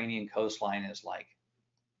Mediterranean coastline is like.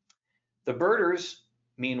 The birders,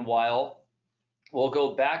 meanwhile, will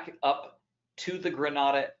go back up to the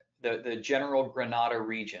Granada, the general Granada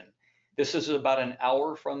region. This is about an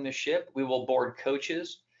hour from the ship. We will board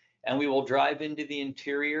coaches, and we will drive into the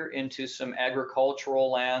interior, into some agricultural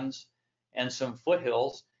lands and some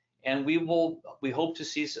foothills. And we hope to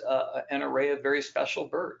see an array of very special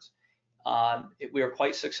birds. We were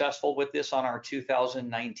quite successful with this on our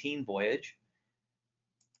 2019 voyage.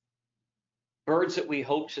 Birds that we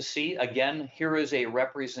hope to see, again, here is a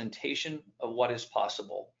representation of what is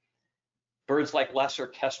possible. Birds like lesser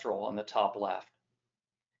kestrel on the top left,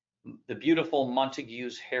 the beautiful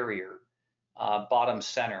Montagu's harrier, bottom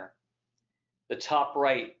center. The top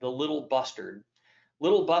right, the little bustard.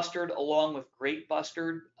 Little bustard along with great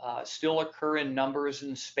bustard still occur in numbers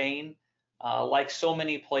in Spain. Like so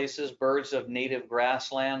many places, birds of native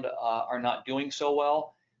grassland are not doing so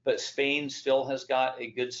well, but Spain still has got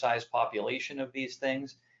a good sized population of these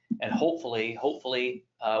things. And hopefully,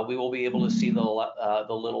 we will be able to see the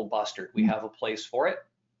little bustard. We have a place for it.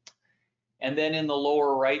 And then in the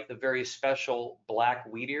lower right, the very special black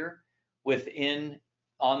wheatear. Within,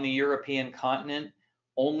 on the European continent,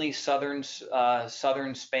 only southern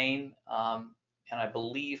Spain, and I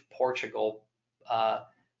believe Portugal,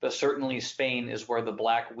 but certainly Spain is where the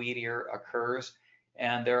black wheatear occurs.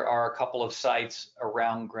 And there are a couple of sites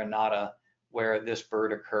around Granada where this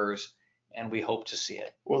bird occurs, and we hope to see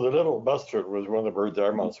it. Well, the little bustard was one of the birds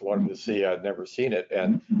I most wanted to see. I'd never seen it,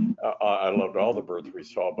 and I loved all the birds we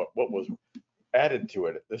saw, but what was added to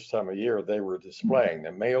it at this time of year, they were displaying,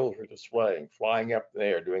 the males were displaying, flying up in the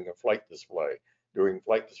air, doing a flight display, doing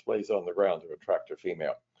flight displays on the ground to attract a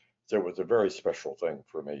female. So it was a very special thing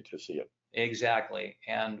for me to see it. Exactly,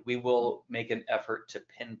 and we will make an effort to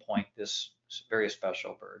pinpoint this very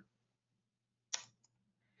special bird.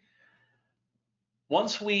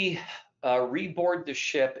 Once we reboard the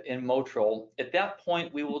ship in Motril, at that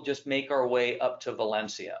point we will just make our way up to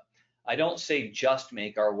Valencia. I don't say just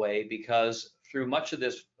make our way, because through much of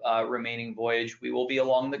this remaining voyage we will be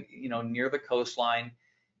along the, near the coastline,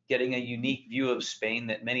 getting a unique view of Spain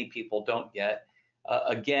that many people don't get.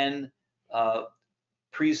 Again,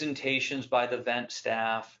 presentations by the vent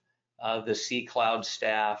staff, the Sea Cloud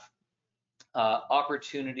staff,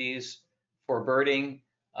 opportunities for birding,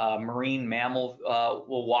 marine mammal,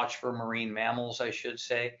 we'll watch for marine mammals, I should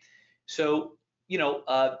say. So,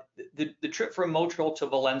 the trip from Motril to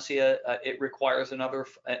Valencia, it requires a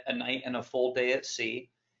night and a full day at sea,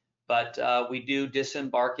 but we do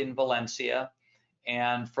disembark in Valencia,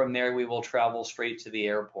 and from there we will travel straight to the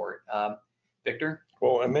airport. Victor?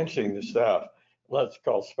 Well, I'm mentioning the staff. Let's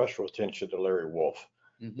call special attention to Larry Wolf.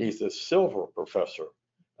 Mm-hmm. He's the Silver Professor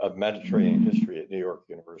of Mediterranean History at New York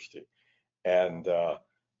University, and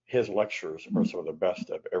his lectures are some of the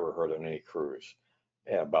best I've ever heard on any cruise,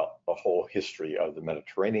 about the whole history of the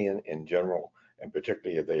Mediterranean in general, and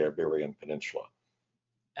particularly of the Iberian Peninsula.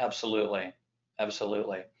 Absolutely,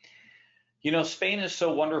 absolutely. Spain is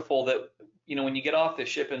so wonderful that, when you get off the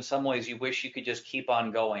ship, in some ways you wish you could just keep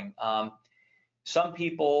on going. Some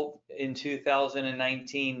people in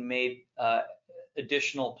 2019 made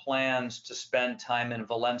additional plans to spend time in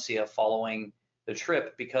Valencia following the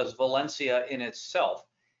trip, because Valencia in itself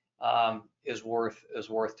is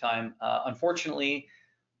worth time. Unfortunately,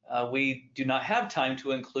 we do not have time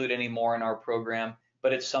to include any more in our program,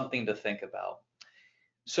 but it's something to think about.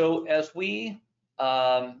 So as we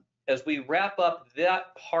wrap up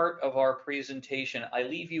that part of our presentation, I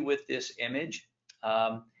leave you with this image.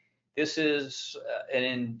 This is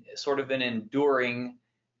sort of an enduring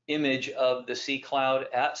image of the Sea Cloud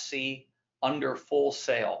at sea under full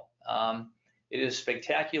sail. It is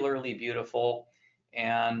spectacularly beautiful,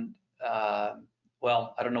 and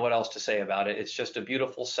well, I don't know what else to say about it. It's just a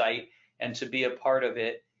beautiful sight, and to be a part of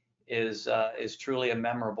it is truly a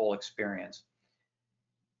memorable experience.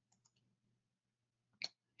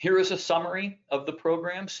 Here is a summary of the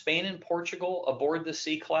program. Spain and Portugal aboard the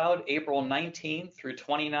Sea Cloud, April 19 through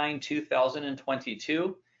 29,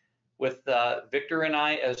 2022, with Victor and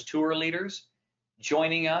I as tour leaders.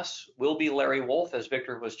 Joining us will be Larry Wolf, as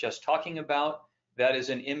Victor was just talking about. That is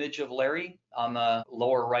an image of Larry on the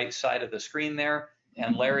lower right side of the screen there.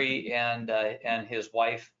 And Larry and his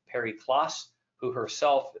wife, Perry Kloss, who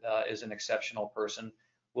herself is an exceptional person,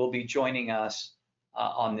 will be joining us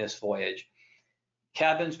on this voyage.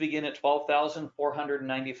 Cabins begin at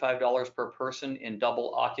 $12,495 per person in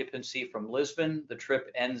double occupancy from Lisbon. The trip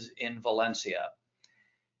ends in Valencia.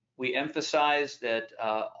 We emphasize that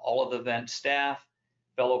all of the event staff,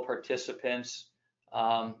 fellow participants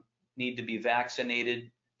need to be vaccinated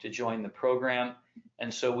to join the program,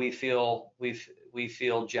 and so we feel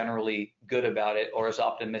generally good about it, or as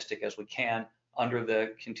optimistic as we can under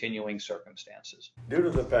the continuing circumstances. Due to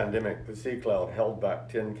the pandemic, the Sea Cloud held back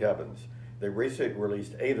 10 cabins. They recently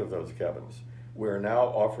released 8 of those cabins. We are now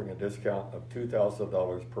offering a discount of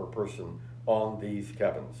 $2,000 per person on these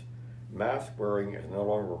cabins. Mask wearing is no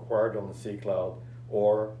longer required on the Sea Cloud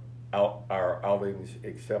or our outings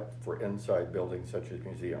except for inside buildings such as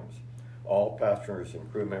museums. All passengers and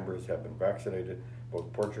crew members have been vaccinated.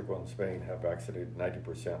 Both Portugal and Spain have vaccinated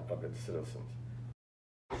 90% of its citizens.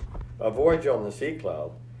 A voyage on the Sea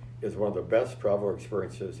Cloud is one of the best travel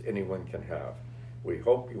experiences anyone can have. We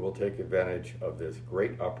hope you will take advantage of this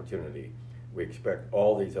great opportunity. We expect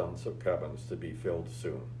all these unsold cabins to be filled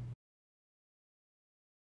soon.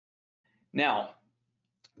 Now,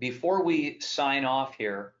 before we sign off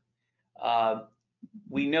here,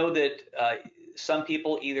 we know that some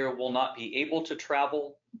people either will not be able to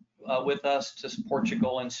travel with us to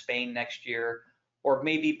Portugal and Spain next year, or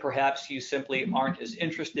maybe perhaps you simply aren't as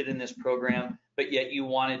interested in this program, but yet you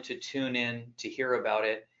wanted to tune in to hear about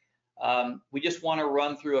it. We just want to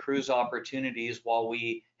run through cruise opportunities while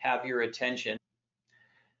we have your attention.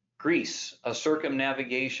 Greece, a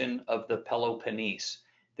circumnavigation of the Peloponnese.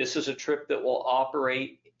 This is a trip that will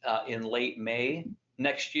operate in late May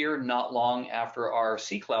next year, not long after our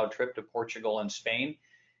Sea Cloud trip to Portugal and Spain.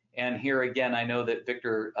 And here again, I know that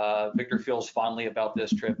Victor feels fondly about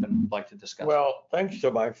this trip and would like to discuss. Well, thanks to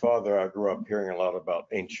my father, I grew up hearing a lot about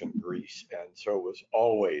ancient Greece, and so it was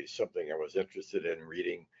always something I was interested in,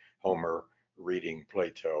 reading Homer, reading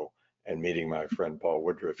Plato, and meeting my friend Paul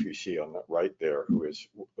Woodruff, you see on the right there, who is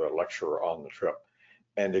the lecturer on the trip.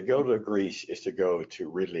 And to go to Greece is to go to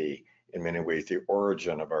really, in many ways, the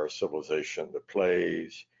origin of our civilization, the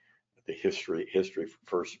plays, the history,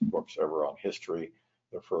 first books ever on history,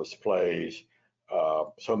 the first plays.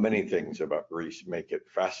 So many things about Greece make it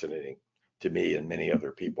fascinating to me and many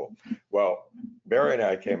other people. Well, Barry and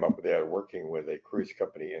I came up with the idea, working with a cruise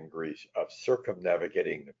company in Greece, of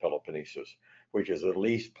circumnavigating the Peloponnesus, which is the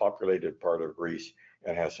least populated part of Greece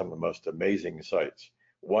and has some of the most amazing sights.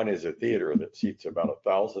 One is a theater that seats about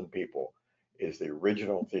 1,000 people, is the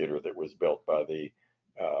original theater that was built by the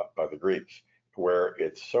Greeks, where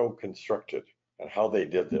it's so constructed, and how they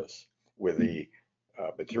did this with the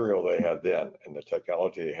material they had then and the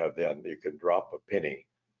technology they had then. You could drop a penny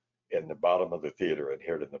in the bottom of the theater and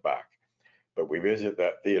hear it in the back. But we visit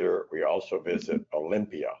that theater. We also visit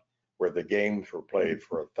Olympia, where the games were played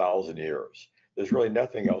for 1,000 years. There's really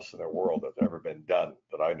nothing else in the world that's ever been done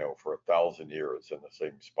that I know for 1,000 years in the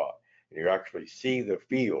same spot. And you actually see the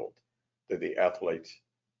field that the athletes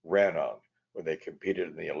ran on when they competed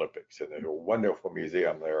in the Olympics. And there's a wonderful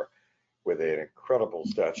museum there with an incredible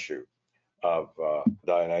statue of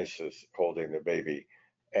Dionysus holding the baby.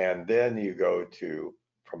 And then you go to,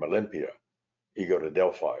 from Olympia, you go to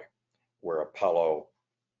Delphi, where Apollo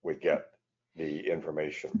would get the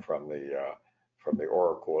information from the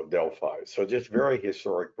Oracle of Delphi. So just very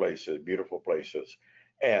historic places, beautiful places,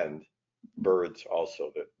 and birds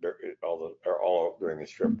also that all during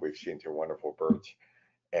this trip we've seen some wonderful birds.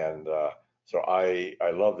 And so I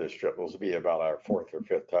love this trip. This will be about our 4th or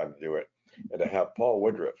 5th time to do it. And to have Paul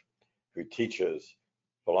Woodruff, who teaches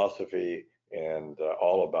philosophy and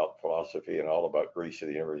all about philosophy and all about Greece at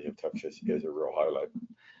the University of Texas, is a real highlight.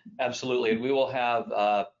 Absolutely. And we will have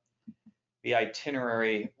the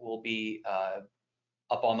itinerary will be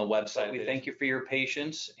up on the website. We thank you for your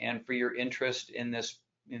patience and for your interest in this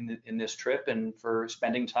trip, and for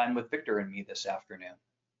spending time with Victor and me this afternoon.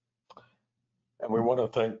 And we want to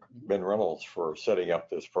thank Ben Reynolds for setting up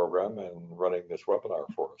this program and running this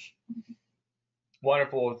webinar for us.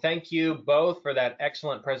 Wonderful. Thank you both for that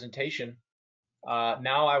excellent presentation.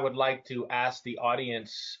 Now I would like to ask the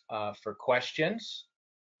audience for questions.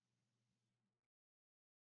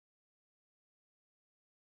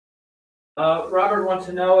 Robert wants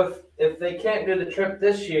to know if they can't do the trip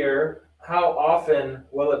this year, how often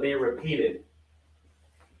will it be repeated?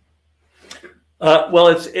 Well,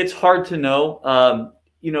 it's hard to know.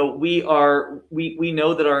 You know, we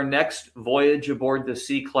know that our next voyage aboard the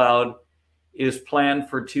Sea Cloud is planned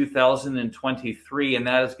for 2023, and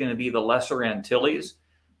that is going to be the Lesser Antilles.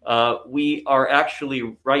 We are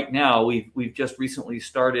actually right now, we've just recently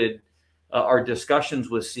started our discussions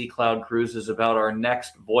with Sea Cloud Cruises about our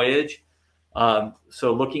next voyage.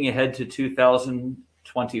 So looking ahead to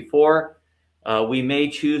 2024, we may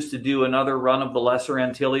choose to do another run of the Lesser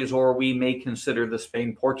Antilles, or we may consider the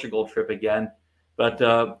Spain-Portugal trip again.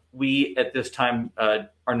 But we, at this time,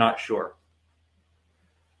 are not sure.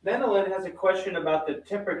 Emanuel has a question about the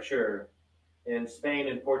temperature in Spain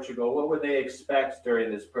and Portugal. What would they expect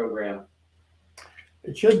during this program?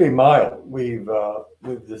 It should be mild. We've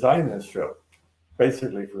designed this trip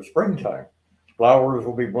basically for springtime. Flowers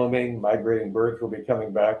will be blooming, migrating birds will be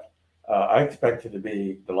coming back. I expect it to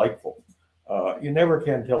be delightful. You never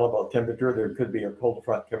can tell about temperature. There could be a cold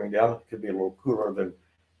front coming down. It could be a little cooler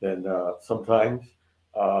than sometimes,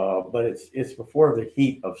 but it's before the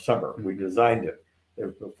heat of summer. We designed it.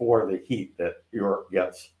 It's before the heat that Europe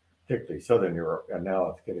gets particularly Southern Europe, and now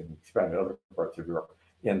it's getting expanded to other parts of Europe,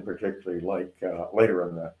 in particularly like later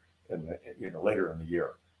in the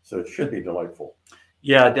year. So it should be delightful.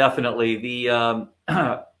 Yeah, definitely. The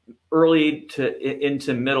early to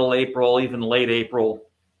into middle April, even late April,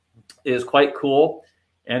 is quite cool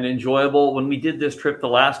and enjoyable. When we did this trip the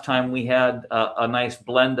last time, we had a nice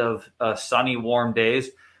blend of sunny, warm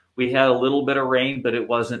days. We had a little bit of rain, but it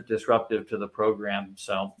wasn't disruptive to the program.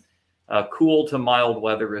 So cool to mild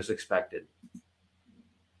weather is expected.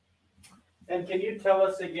 And can you tell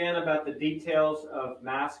us again about the details of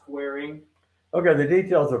mask wearing? Okay, the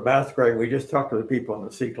details of mask wearing, we just talked to the people in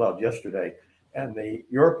the Sea Cloud yesterday, and the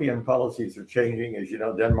European policies are changing. As you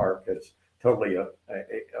know, Denmark has totally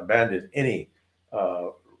abandoned any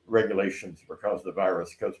regulations because of the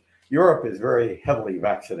virus, because Europe is very heavily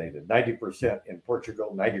vaccinated. 90% in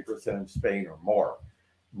Portugal, 90% in Spain, or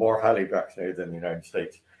more highly vaccinated than the United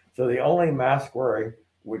States. So the only mask wearing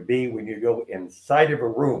would be when you go inside of a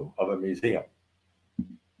room of a museum.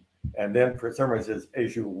 And then for some reason,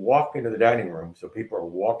 as you walk into the dining room, so people are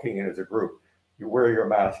walking in as a group, you wear your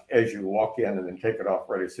mask as you walk in and then take it off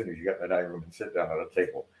right as soon as you get in the dining room and sit down at a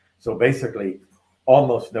table. So basically,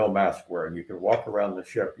 almost no mask wearing. You can walk around the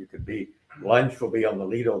ship. You could be, lunch will be on the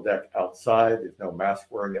Lido deck outside. There's no mask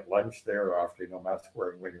wearing at lunch there. Obviously, no mask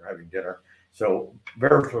wearing when you're having dinner. So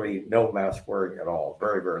virtually no mask wearing at all.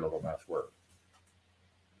 Very, very little mask wearing.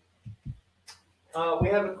 We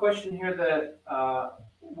have a question here that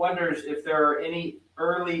wonders if there are any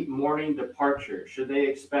early morning departures. Should they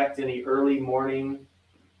expect any early morning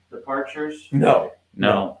departures? No.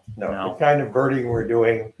 No. The kind of birding we're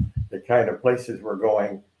doing, the kind of places we're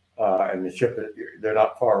going, and the ship, they're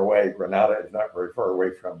not far away. Granada is not very far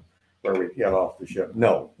away from where we get off the ship.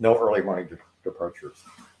 No early morning departures.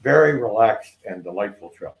 Very relaxed and delightful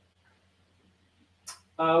trip.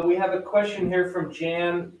 We have a question here from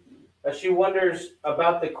Jan. She wonders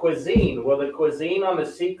about the cuisine. Will the cuisine on the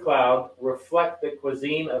Sea Cloud reflect the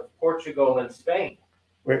cuisine of Portugal and Spain?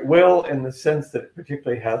 It will, in the sense that it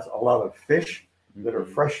particularly has a lot of fish that are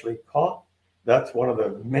freshly caught. That's one of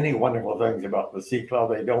the many wonderful things about the Sea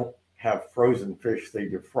Cloud. They don't have frozen fish. They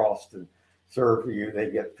defrost and serve for you. They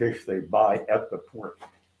get fish they buy at the port.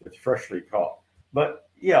 It's freshly caught. But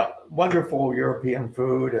yeah, wonderful European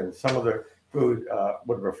food, and some of the food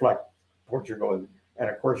would reflect Portugal. And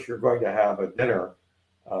of course, you're going to have a dinner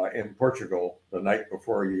in Portugal the night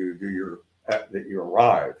before you do that you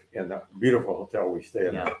arrive in the beautiful hotel we stay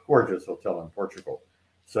in, a gorgeous hotel in Portugal.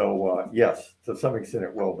 So yes, to some extent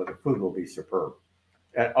it will, but the food will be superb.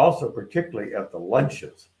 And also particularly at the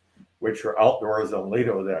lunches, which are outdoors on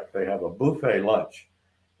Lido deck, they have a buffet lunch,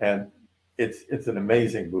 and it's an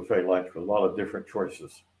amazing buffet lunch with a lot of different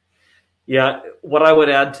choices. Yeah, what I would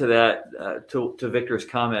add to that, to Victor's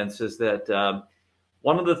comments, is that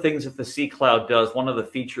one of the things that the Sea Cloud does, one of the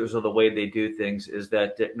features of the way they do things, is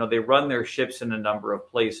that they run their ships in a number of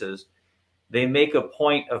places. They make a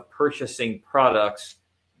point of purchasing products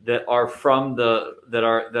that are from that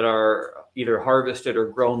are either harvested or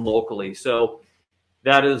grown locally. So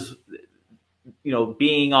that is,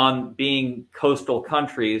 being coastal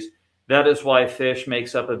countries, that is why fish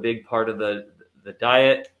makes up a big part of the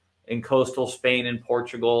diet in coastal Spain and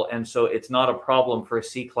Portugal. And so it's not a problem for a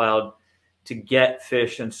Sea Cloud to get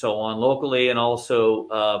fish and so on locally, and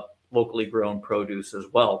also locally grown produce as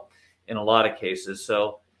well in a lot of cases.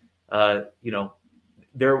 So,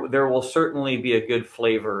 there will certainly be a good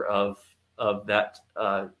flavor of that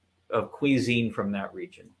of cuisine from that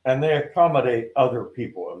region. And they accommodate other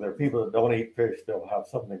people. If there are people that don't eat fish, they'll have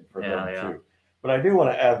something for them too. But I do want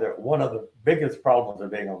to add that one of the biggest problems of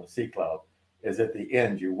being on the Sea Cloud is at the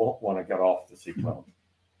end, you won't want to get off the Sea Cloud.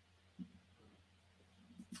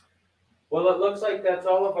 Well, it looks like that's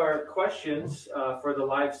all of our questions for the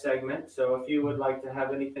live segment. So if you would like to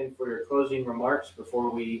have anything for your closing remarks before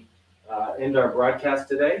we end our broadcast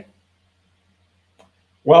today.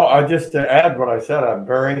 Well, just to add what I said, I'm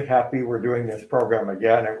very happy we're doing this program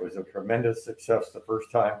again. It was a tremendous success the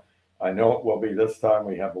first time. I know it will be this time.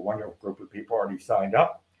 We have a wonderful group of people already signed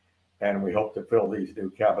up, and we hope to fill these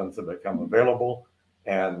new cabins that become available.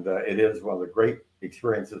 And it is one of the great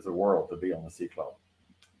experiences of the world to be on the Sea Cloud.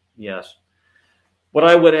 Yes. What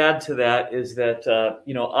I would add to that is that,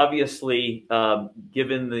 obviously,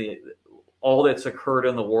 given all that's occurred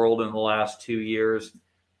in the world in the last 2 years,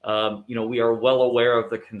 we are well aware of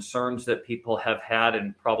the concerns that people have had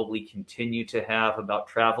and probably continue to have about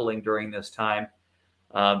traveling during this time.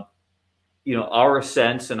 Our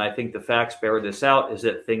sense, and I think the facts bear this out, is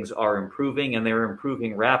that things are improving, and they're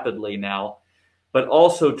improving rapidly now. But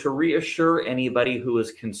also to reassure anybody who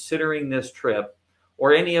is considering this trip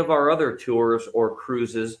or any of our other tours or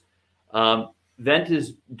cruises, Vent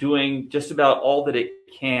is doing just about all that it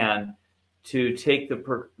can to take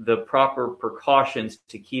the proper precautions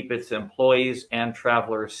to keep its employees and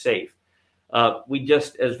travelers safe. We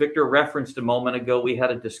just, as Victor referenced a moment ago, we had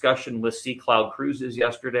a discussion with Sea Cloud Cruises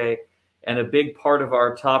yesterday, and a big part of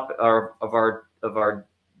our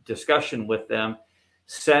discussion with them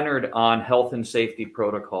centered on health and safety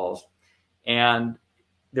protocols. And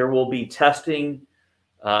there will be testing.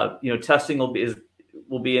 Testing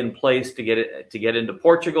will be in place to get into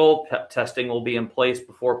Portugal. Testing will be in place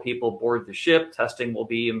before people board the ship. Testing will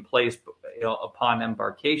be in place, upon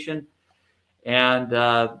embarkation, and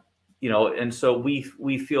and so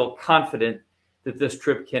we feel confident that this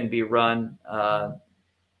trip can be run,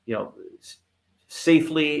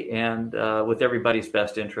 safely and with everybody's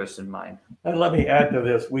best interests in mind. And let me add to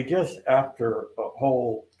this: we just, after a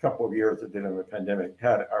whole couple of years at the end of the pandemic,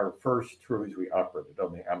 had our first cruise we operated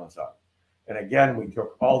on the Amazon. And again, we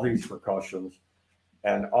took all these precautions.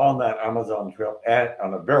 And on that Amazon trip, and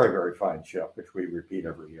on a very, very fine ship, which we repeat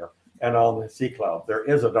every year, and on the Sea Cloud, there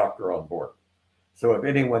is a doctor on board. So if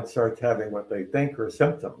anyone starts having what they think are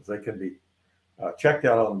symptoms, they can be checked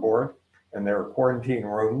out on board. And there are quarantine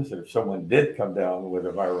rooms. If someone did come down with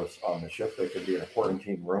a virus on the ship, they could be in a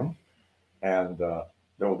quarantine room. And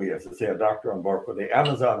there will be, as I say, a doctor on board. For the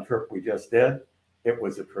Amazon trip we just did, it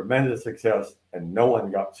was a tremendous success, and no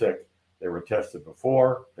one got sick. They were tested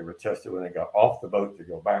before, they were tested when they got off the boat to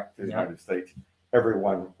go back to the United States.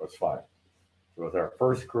 Everyone was fine. It was our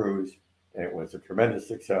first cruise, and it was a tremendous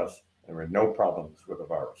success. There were no problems with the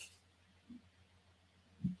virus.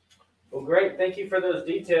 Well, great. Thank you for those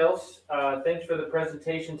details. Thanks for the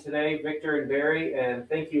presentation today, Victor and Barry, and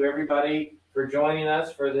thank you everybody for joining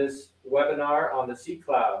us for this webinar on the Sea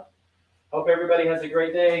Cloud. Hope everybody has a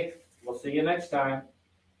great day. We'll see you next time.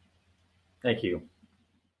 Thank you.